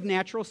theory of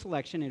natural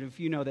selection, and if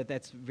you know that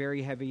that's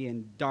very heavy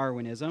in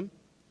Darwinism,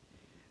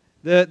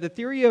 the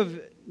theory of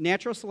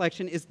natural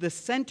selection is the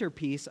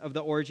centerpiece of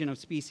the origin of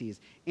species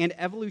and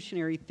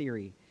evolutionary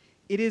theory.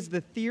 It is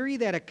the theory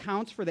that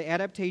accounts for the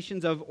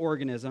adaptations of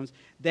organisms,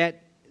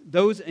 that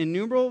those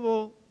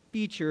innumerable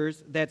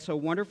features that so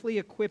wonderfully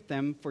equip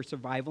them for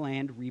survival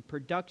and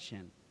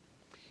reproduction.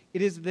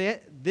 It is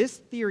this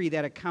theory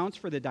that accounts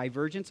for the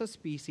divergence of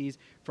species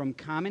from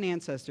common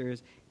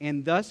ancestors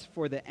and thus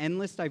for the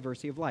endless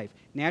diversity of life.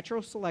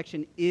 Natural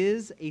selection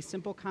is a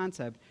simple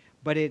concept,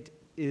 but it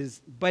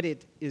is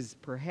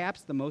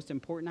perhaps the most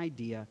important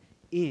idea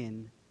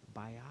in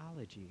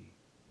biology.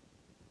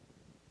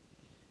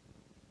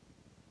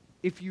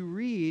 If you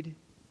read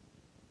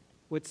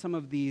what some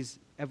of these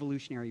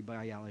evolutionary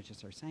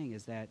biologists are saying,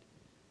 is that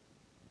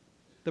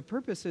the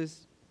purpose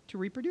is to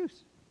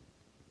reproduce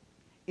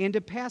and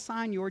to pass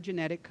on your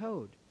genetic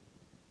code.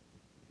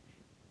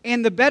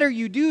 And the better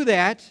you do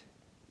that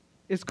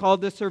is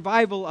called the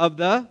survival of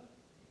the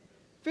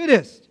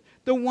fittest.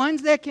 The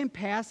ones that can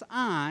pass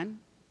on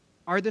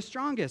are the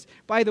strongest.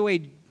 By the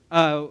way,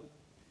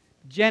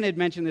 Jen had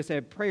mentioned this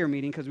at prayer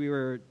meeting because we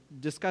were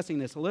discussing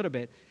this a little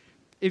bit.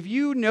 If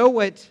you know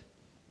what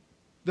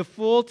the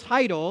full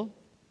title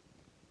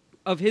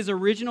of his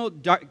original,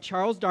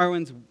 Charles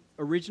Darwin's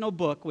original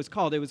book was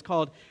called, it was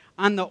called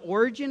On the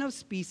Origin of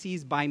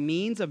Species by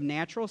Means of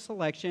Natural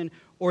Selection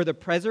or the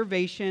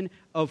Preservation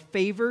of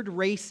Favored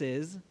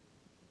Races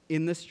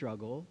in the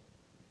Struggle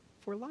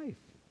for Life.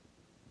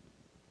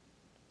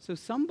 So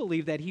some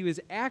believe that he was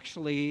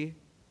actually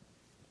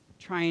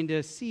trying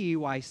to see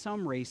why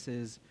some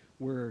races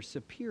were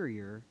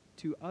superior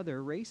to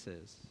other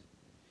races.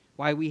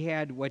 Why we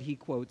had what he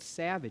quotes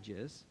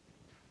savages,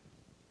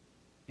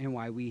 and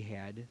why we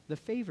had the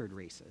favored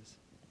races.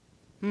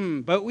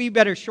 But we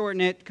better shorten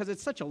it, because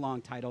it's such a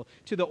long title,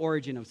 to the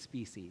origin of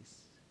species.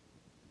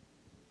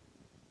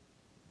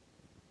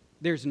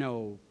 There's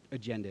no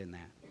agenda in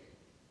that.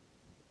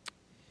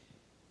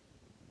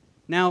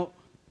 Now,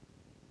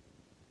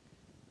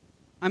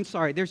 I'm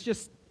sorry, there's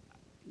just,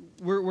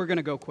 we're going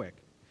to go quick.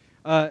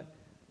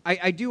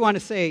 I do want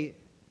to say,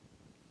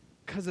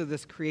 because of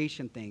this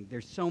creation thing,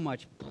 there's so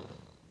much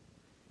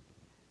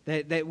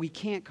that we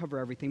can't cover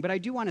everything. But I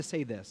do want to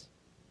say this.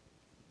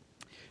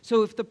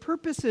 So if the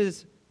purpose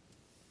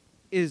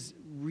is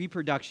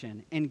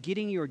reproduction and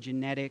getting your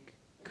genetic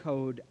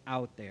code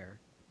out there,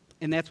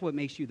 and that's what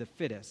makes you the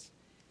fittest,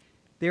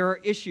 there are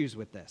issues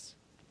with this.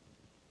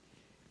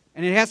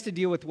 And it has to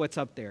deal with what's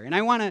up there. And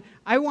I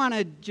want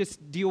to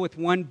just deal with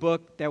one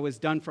book that was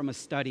done from a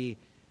study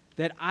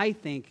that I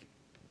think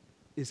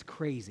is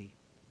crazy.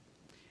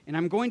 And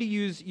I'm going to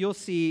use, you'll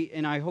see,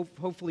 and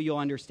hopefully you'll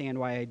understand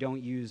why I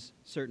don't use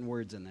certain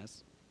words in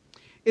this.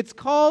 It's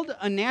called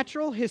A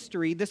Natural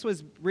History. This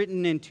was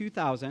written in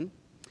 2000.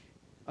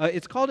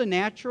 It's called A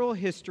Natural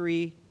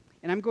History,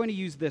 and I'm going to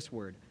use this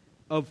word,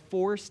 of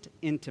forced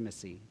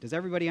intimacy. Does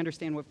everybody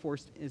understand what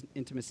forced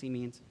intimacy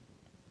means?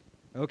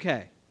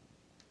 Okay.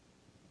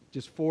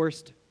 Just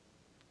forced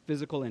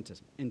physical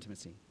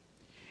intimacy.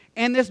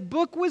 And this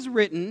book was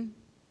written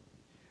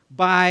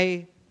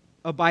by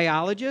a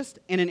biologist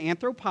and an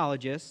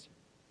anthropologist,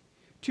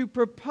 to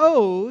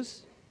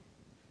propose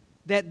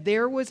that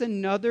there was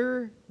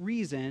another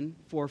reason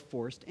for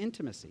forced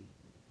intimacy.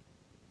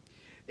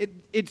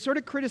 It sort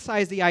of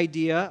criticized the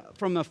idea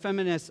from a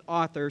feminist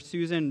author,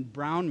 Susan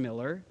Brown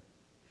Miller,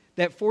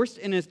 that forced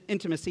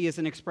intimacy is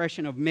an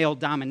expression of male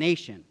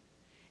domination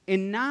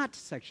and not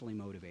sexually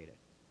motivated.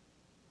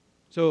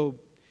 So,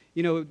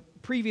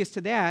 previous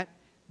to that,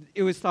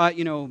 it was thought,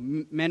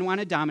 men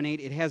want to dominate.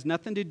 It has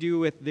nothing to do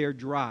with their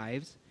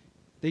drives.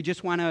 They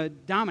just want to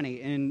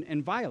dominate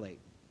and violate.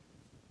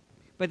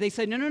 But they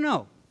said,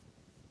 no.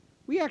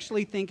 We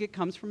actually think it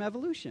comes from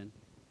evolution.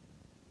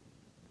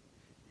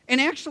 And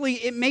actually,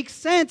 it makes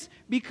sense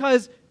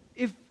because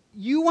if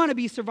you want to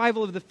be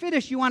survival of the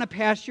fittest, you want to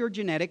pass your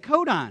genetic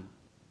code on.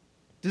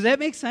 Does that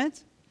make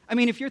sense? I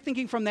mean, if you're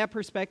thinking from that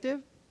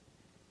perspective,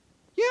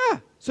 yeah.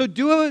 So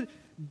do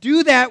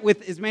that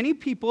with as many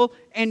people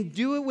and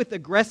do it with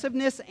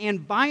aggressiveness and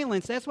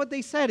violence. That's what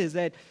they said, is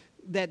that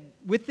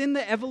within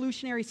the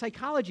evolutionary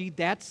psychology,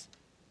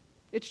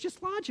 it's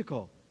just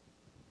logical.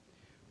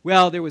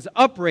 Well, there was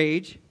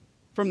outrage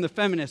from the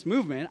feminist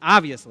movement,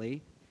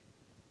 obviously.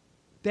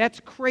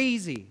 That's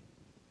crazy.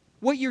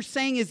 What you're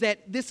saying is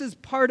that this is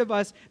part of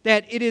us,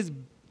 that it is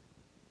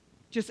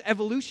just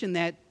evolution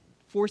that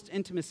forced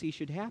intimacy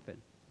should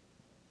happen.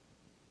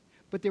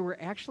 But there were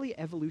actually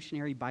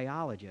evolutionary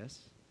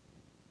biologists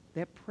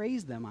that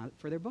praised them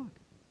for their book.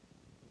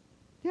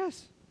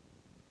 Yes,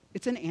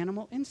 it's an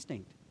animal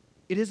instinct.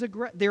 It is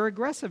their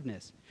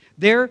aggressiveness.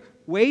 Their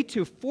way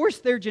to force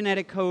their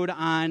genetic code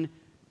on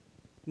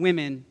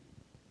women,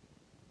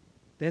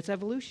 that's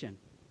evolution.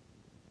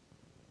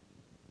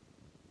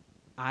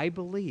 I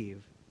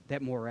believe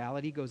that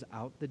morality goes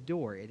out the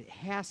door. It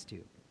has to,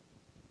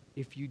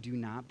 if you do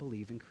not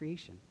believe in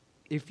creation.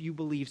 If you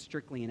believe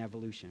strictly in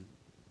evolution.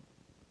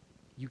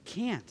 You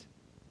can't.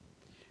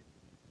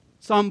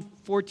 Psalm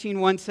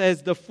 14:1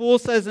 says, "The fool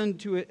says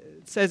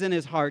in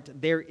his heart,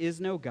 there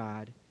is no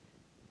God.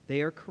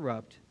 They are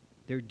corrupt.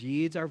 Their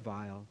deeds are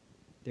vile.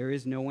 There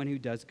is no one who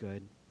does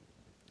good."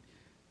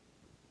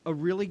 A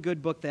really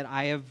good book that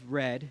I have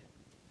read,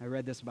 I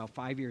read this about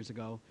 5 years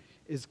ago,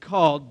 is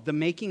called The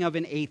Making of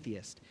an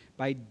Atheist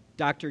by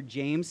Dr.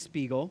 James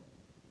Spiegel.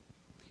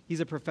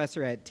 He's a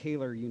professor at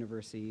Taylor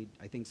University,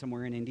 I think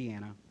somewhere in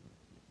Indiana.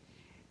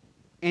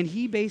 And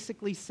he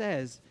basically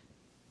says,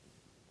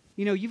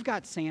 you've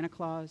got Santa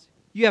Claus,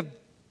 you have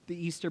the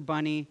Easter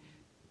Bunny.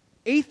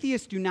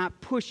 Atheists do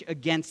not push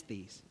against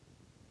these,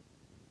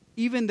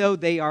 even though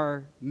they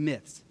are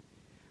myths.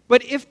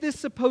 But if this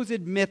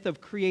supposed myth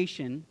of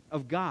creation,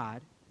 of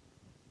God,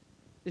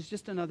 is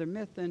just another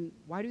myth, then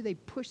why do they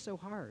push so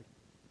hard?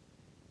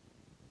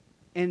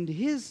 And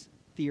his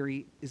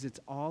theory is it's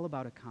all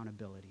about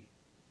accountability.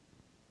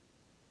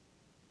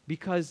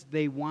 Because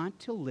they want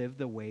to live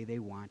the way they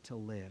want to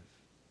live.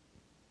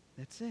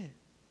 That's it.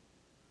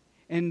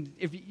 And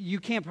if you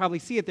can't probably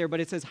see it there, but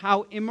it says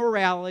how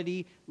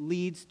immorality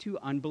leads to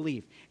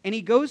unbelief. And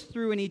he goes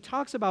through and he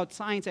talks about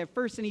science at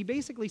first, and he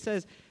basically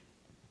says,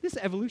 this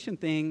evolution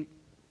thing,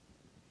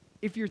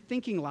 if you're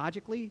thinking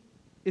logically,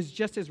 is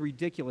just as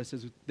ridiculous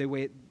as the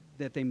way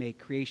that they make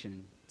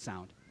creation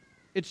sound.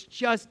 It's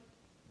just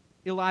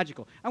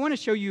illogical. I want to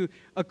show you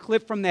a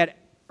clip from that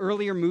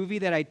earlier movie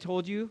that I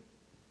told you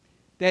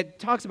that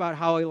talks about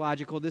how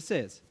illogical this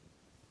is.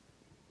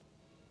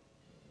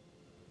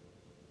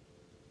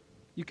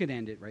 You could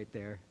end it right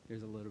there.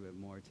 There's a little bit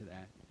more to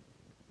that.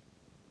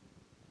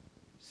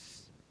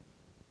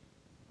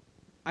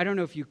 I don't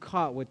know if you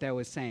caught what that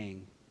was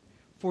saying.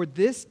 For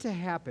this to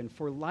happen,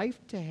 for life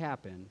to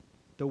happen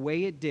the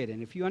way it did,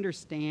 and if you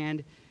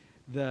understand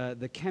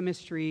the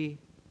chemistry,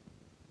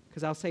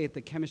 because I'll say it,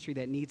 the chemistry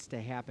that needs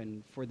to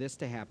happen for this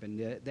to happen,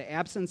 the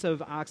absence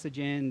of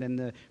oxygen, then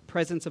the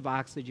presence of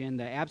oxygen,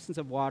 the absence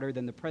of water,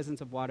 then the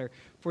presence of water,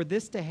 for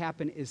this to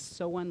happen is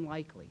so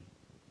unlikely.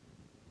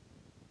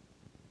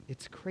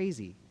 It's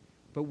crazy,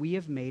 but we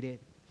have made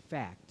it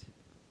fact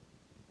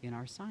in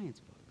our science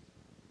books,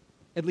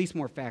 at least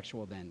more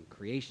factual than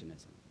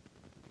creationism.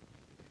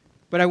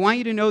 But I want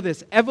you to know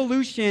this.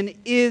 Evolution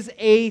is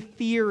a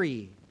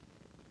theory.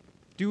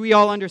 Do we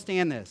all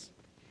understand this?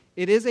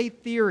 It is a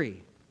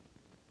theory.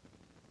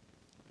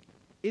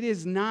 It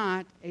is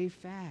not a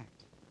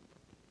fact.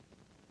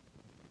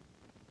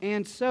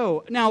 And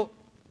so, now,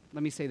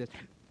 let me say this.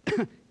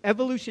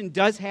 Evolution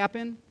does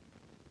happen,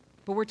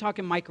 but we're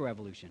talking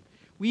microevolution.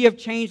 We have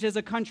changed as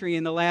a country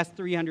in the last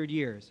 300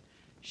 years.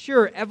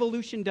 Sure,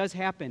 evolution does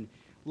happen.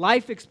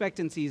 Life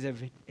expectancies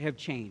have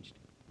changed.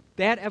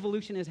 That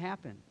evolution has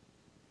happened.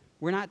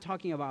 We're not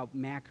talking about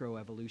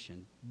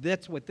macroevolution.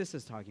 That's what this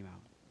is talking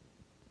about.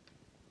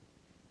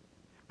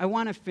 I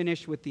want to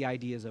finish with the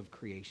ideas of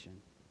creation.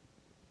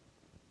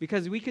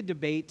 Because we could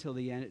debate till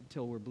the end,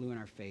 till we're blue in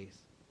our face.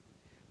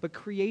 But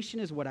creation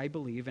is what I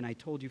believe, and I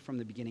told you from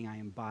the beginning I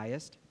am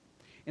biased.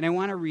 And I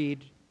want to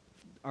read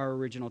our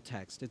original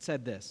text. It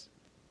said this: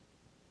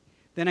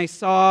 "Then I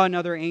saw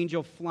another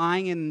angel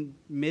flying in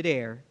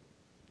midair,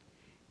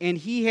 and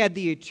he had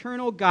the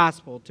eternal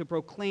gospel to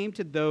proclaim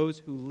to those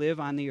who live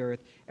on the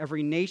earth,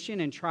 every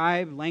nation and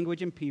tribe,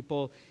 language, and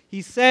people.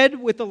 He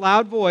said with a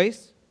loud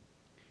voice,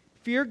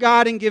 "Fear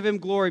God and give him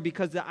glory,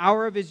 because the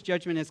hour of his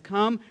judgment has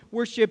come.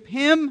 Worship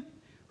him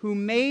who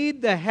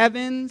made the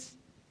heavens,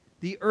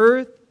 the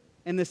earth,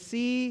 and the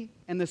sea,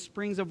 and the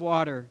springs of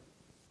water."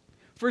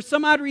 For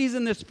some odd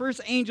reason, this first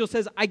angel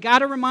says, I got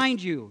to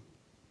remind you,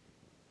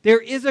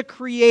 there is a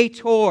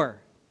creator.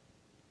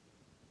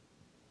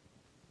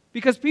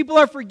 Because people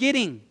are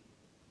forgetting.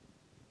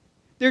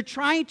 They're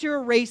trying to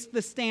erase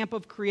the stamp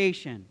of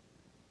creation.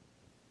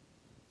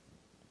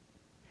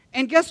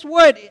 And guess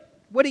what?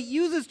 What it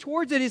uses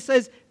towards it, it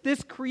says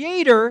this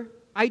creator,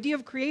 idea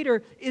of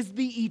creator, is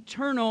the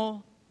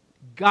eternal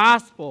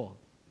gospel.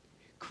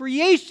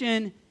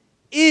 Creation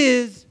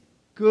is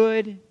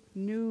good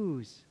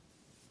news.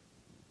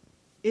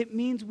 It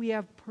means we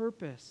have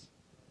purpose.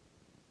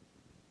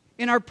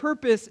 And our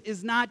purpose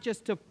is not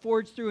just to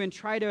forge through and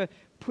try to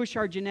push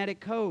our genetic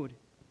code.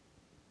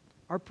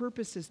 Our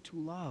purpose is to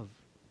love.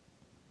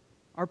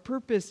 Our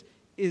purpose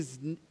is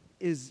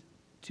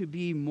to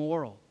be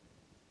moral.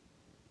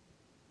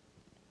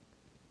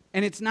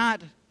 And it's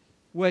not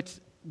what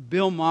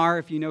Bill Maher,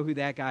 if you know who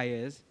that guy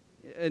is,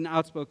 an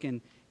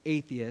outspoken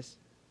atheist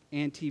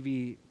and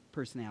TV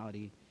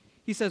personality.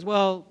 He says,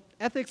 well,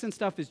 ethics and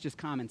stuff is just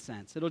common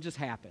sense. It'll just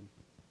happen.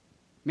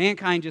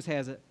 Mankind just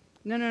has it.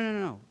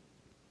 No.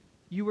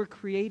 You were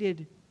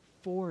created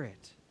for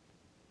it.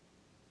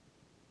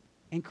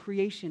 And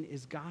creation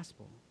is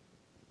gospel.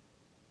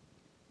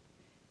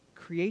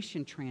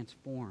 Creation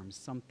transforms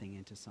something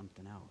into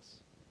something else.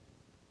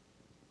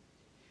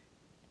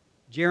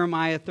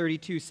 Jeremiah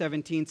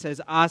 32:17 says,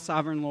 "Ah,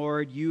 sovereign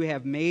Lord, you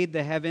have made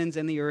the heavens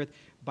and the earth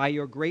by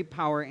your great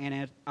power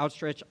and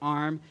outstretched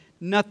arm.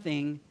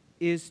 Nothing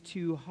is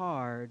too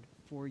hard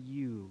for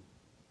you."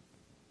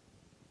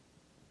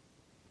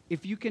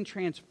 If you can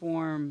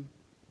transform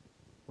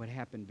what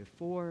happened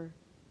before,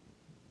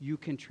 you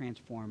can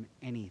transform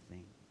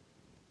anything.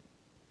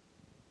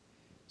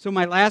 So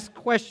my last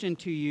question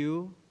to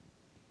you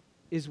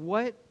is,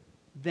 what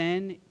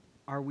then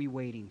are we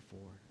waiting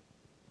for?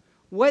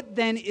 What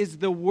then is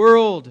the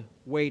world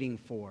waiting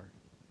for?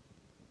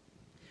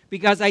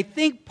 Because I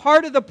think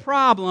part of the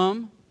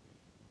problem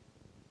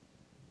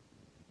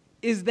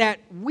is that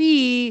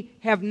we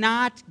have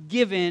not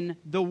given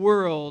the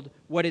world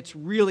what it's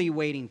really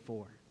waiting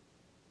for.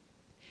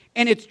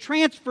 And it's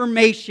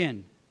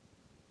transformation.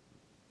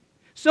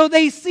 So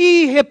they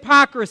see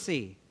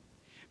hypocrisy.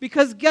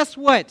 Because guess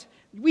what?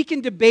 We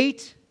can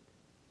debate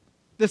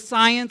the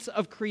science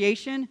of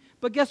creation,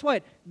 but guess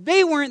what?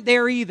 They weren't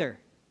there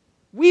either.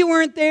 We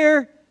weren't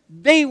there.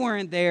 They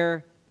weren't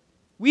there.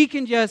 We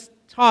can just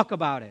talk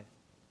about it.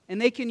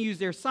 And they can use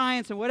their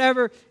science and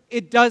whatever.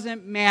 It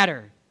doesn't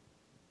matter.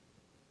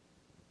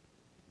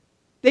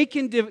 They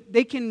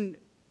can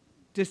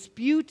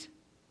dispute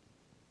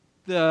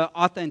the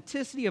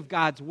authenticity of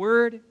God's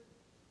word,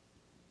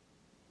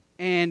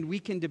 and we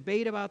can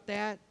debate about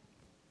that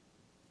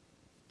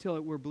till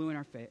we're blue in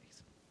our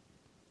face.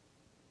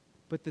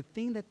 But the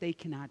thing that they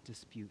cannot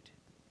dispute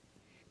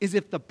is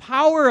if the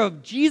power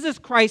of Jesus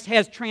Christ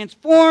has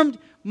transformed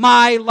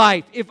my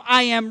life, if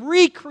I am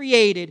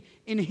recreated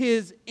in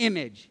his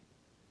image.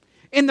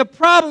 And the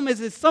problem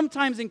is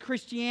sometimes in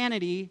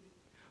Christianity,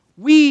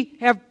 we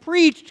have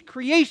preached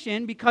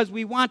creation because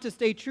we want to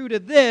stay true to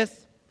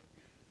this,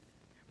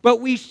 but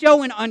we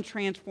show an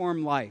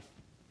untransformed life.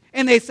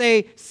 And they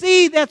say,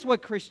 see, that's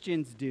what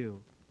Christians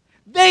do.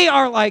 They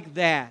are like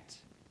that.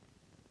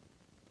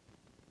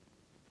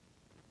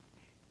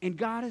 And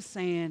God is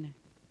saying,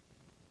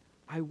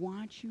 I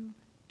want you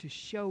to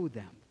show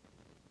them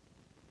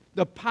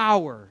the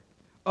power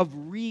of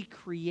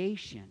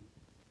recreation.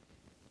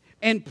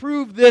 And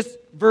prove this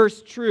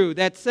verse true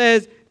that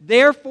says,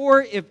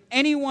 therefore, if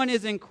anyone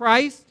is in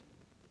Christ,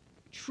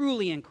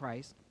 truly in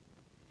Christ,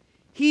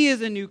 he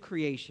is a new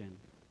creation.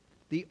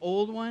 The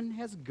old one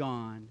has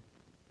gone,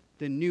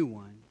 the new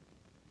one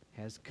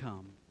has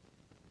come.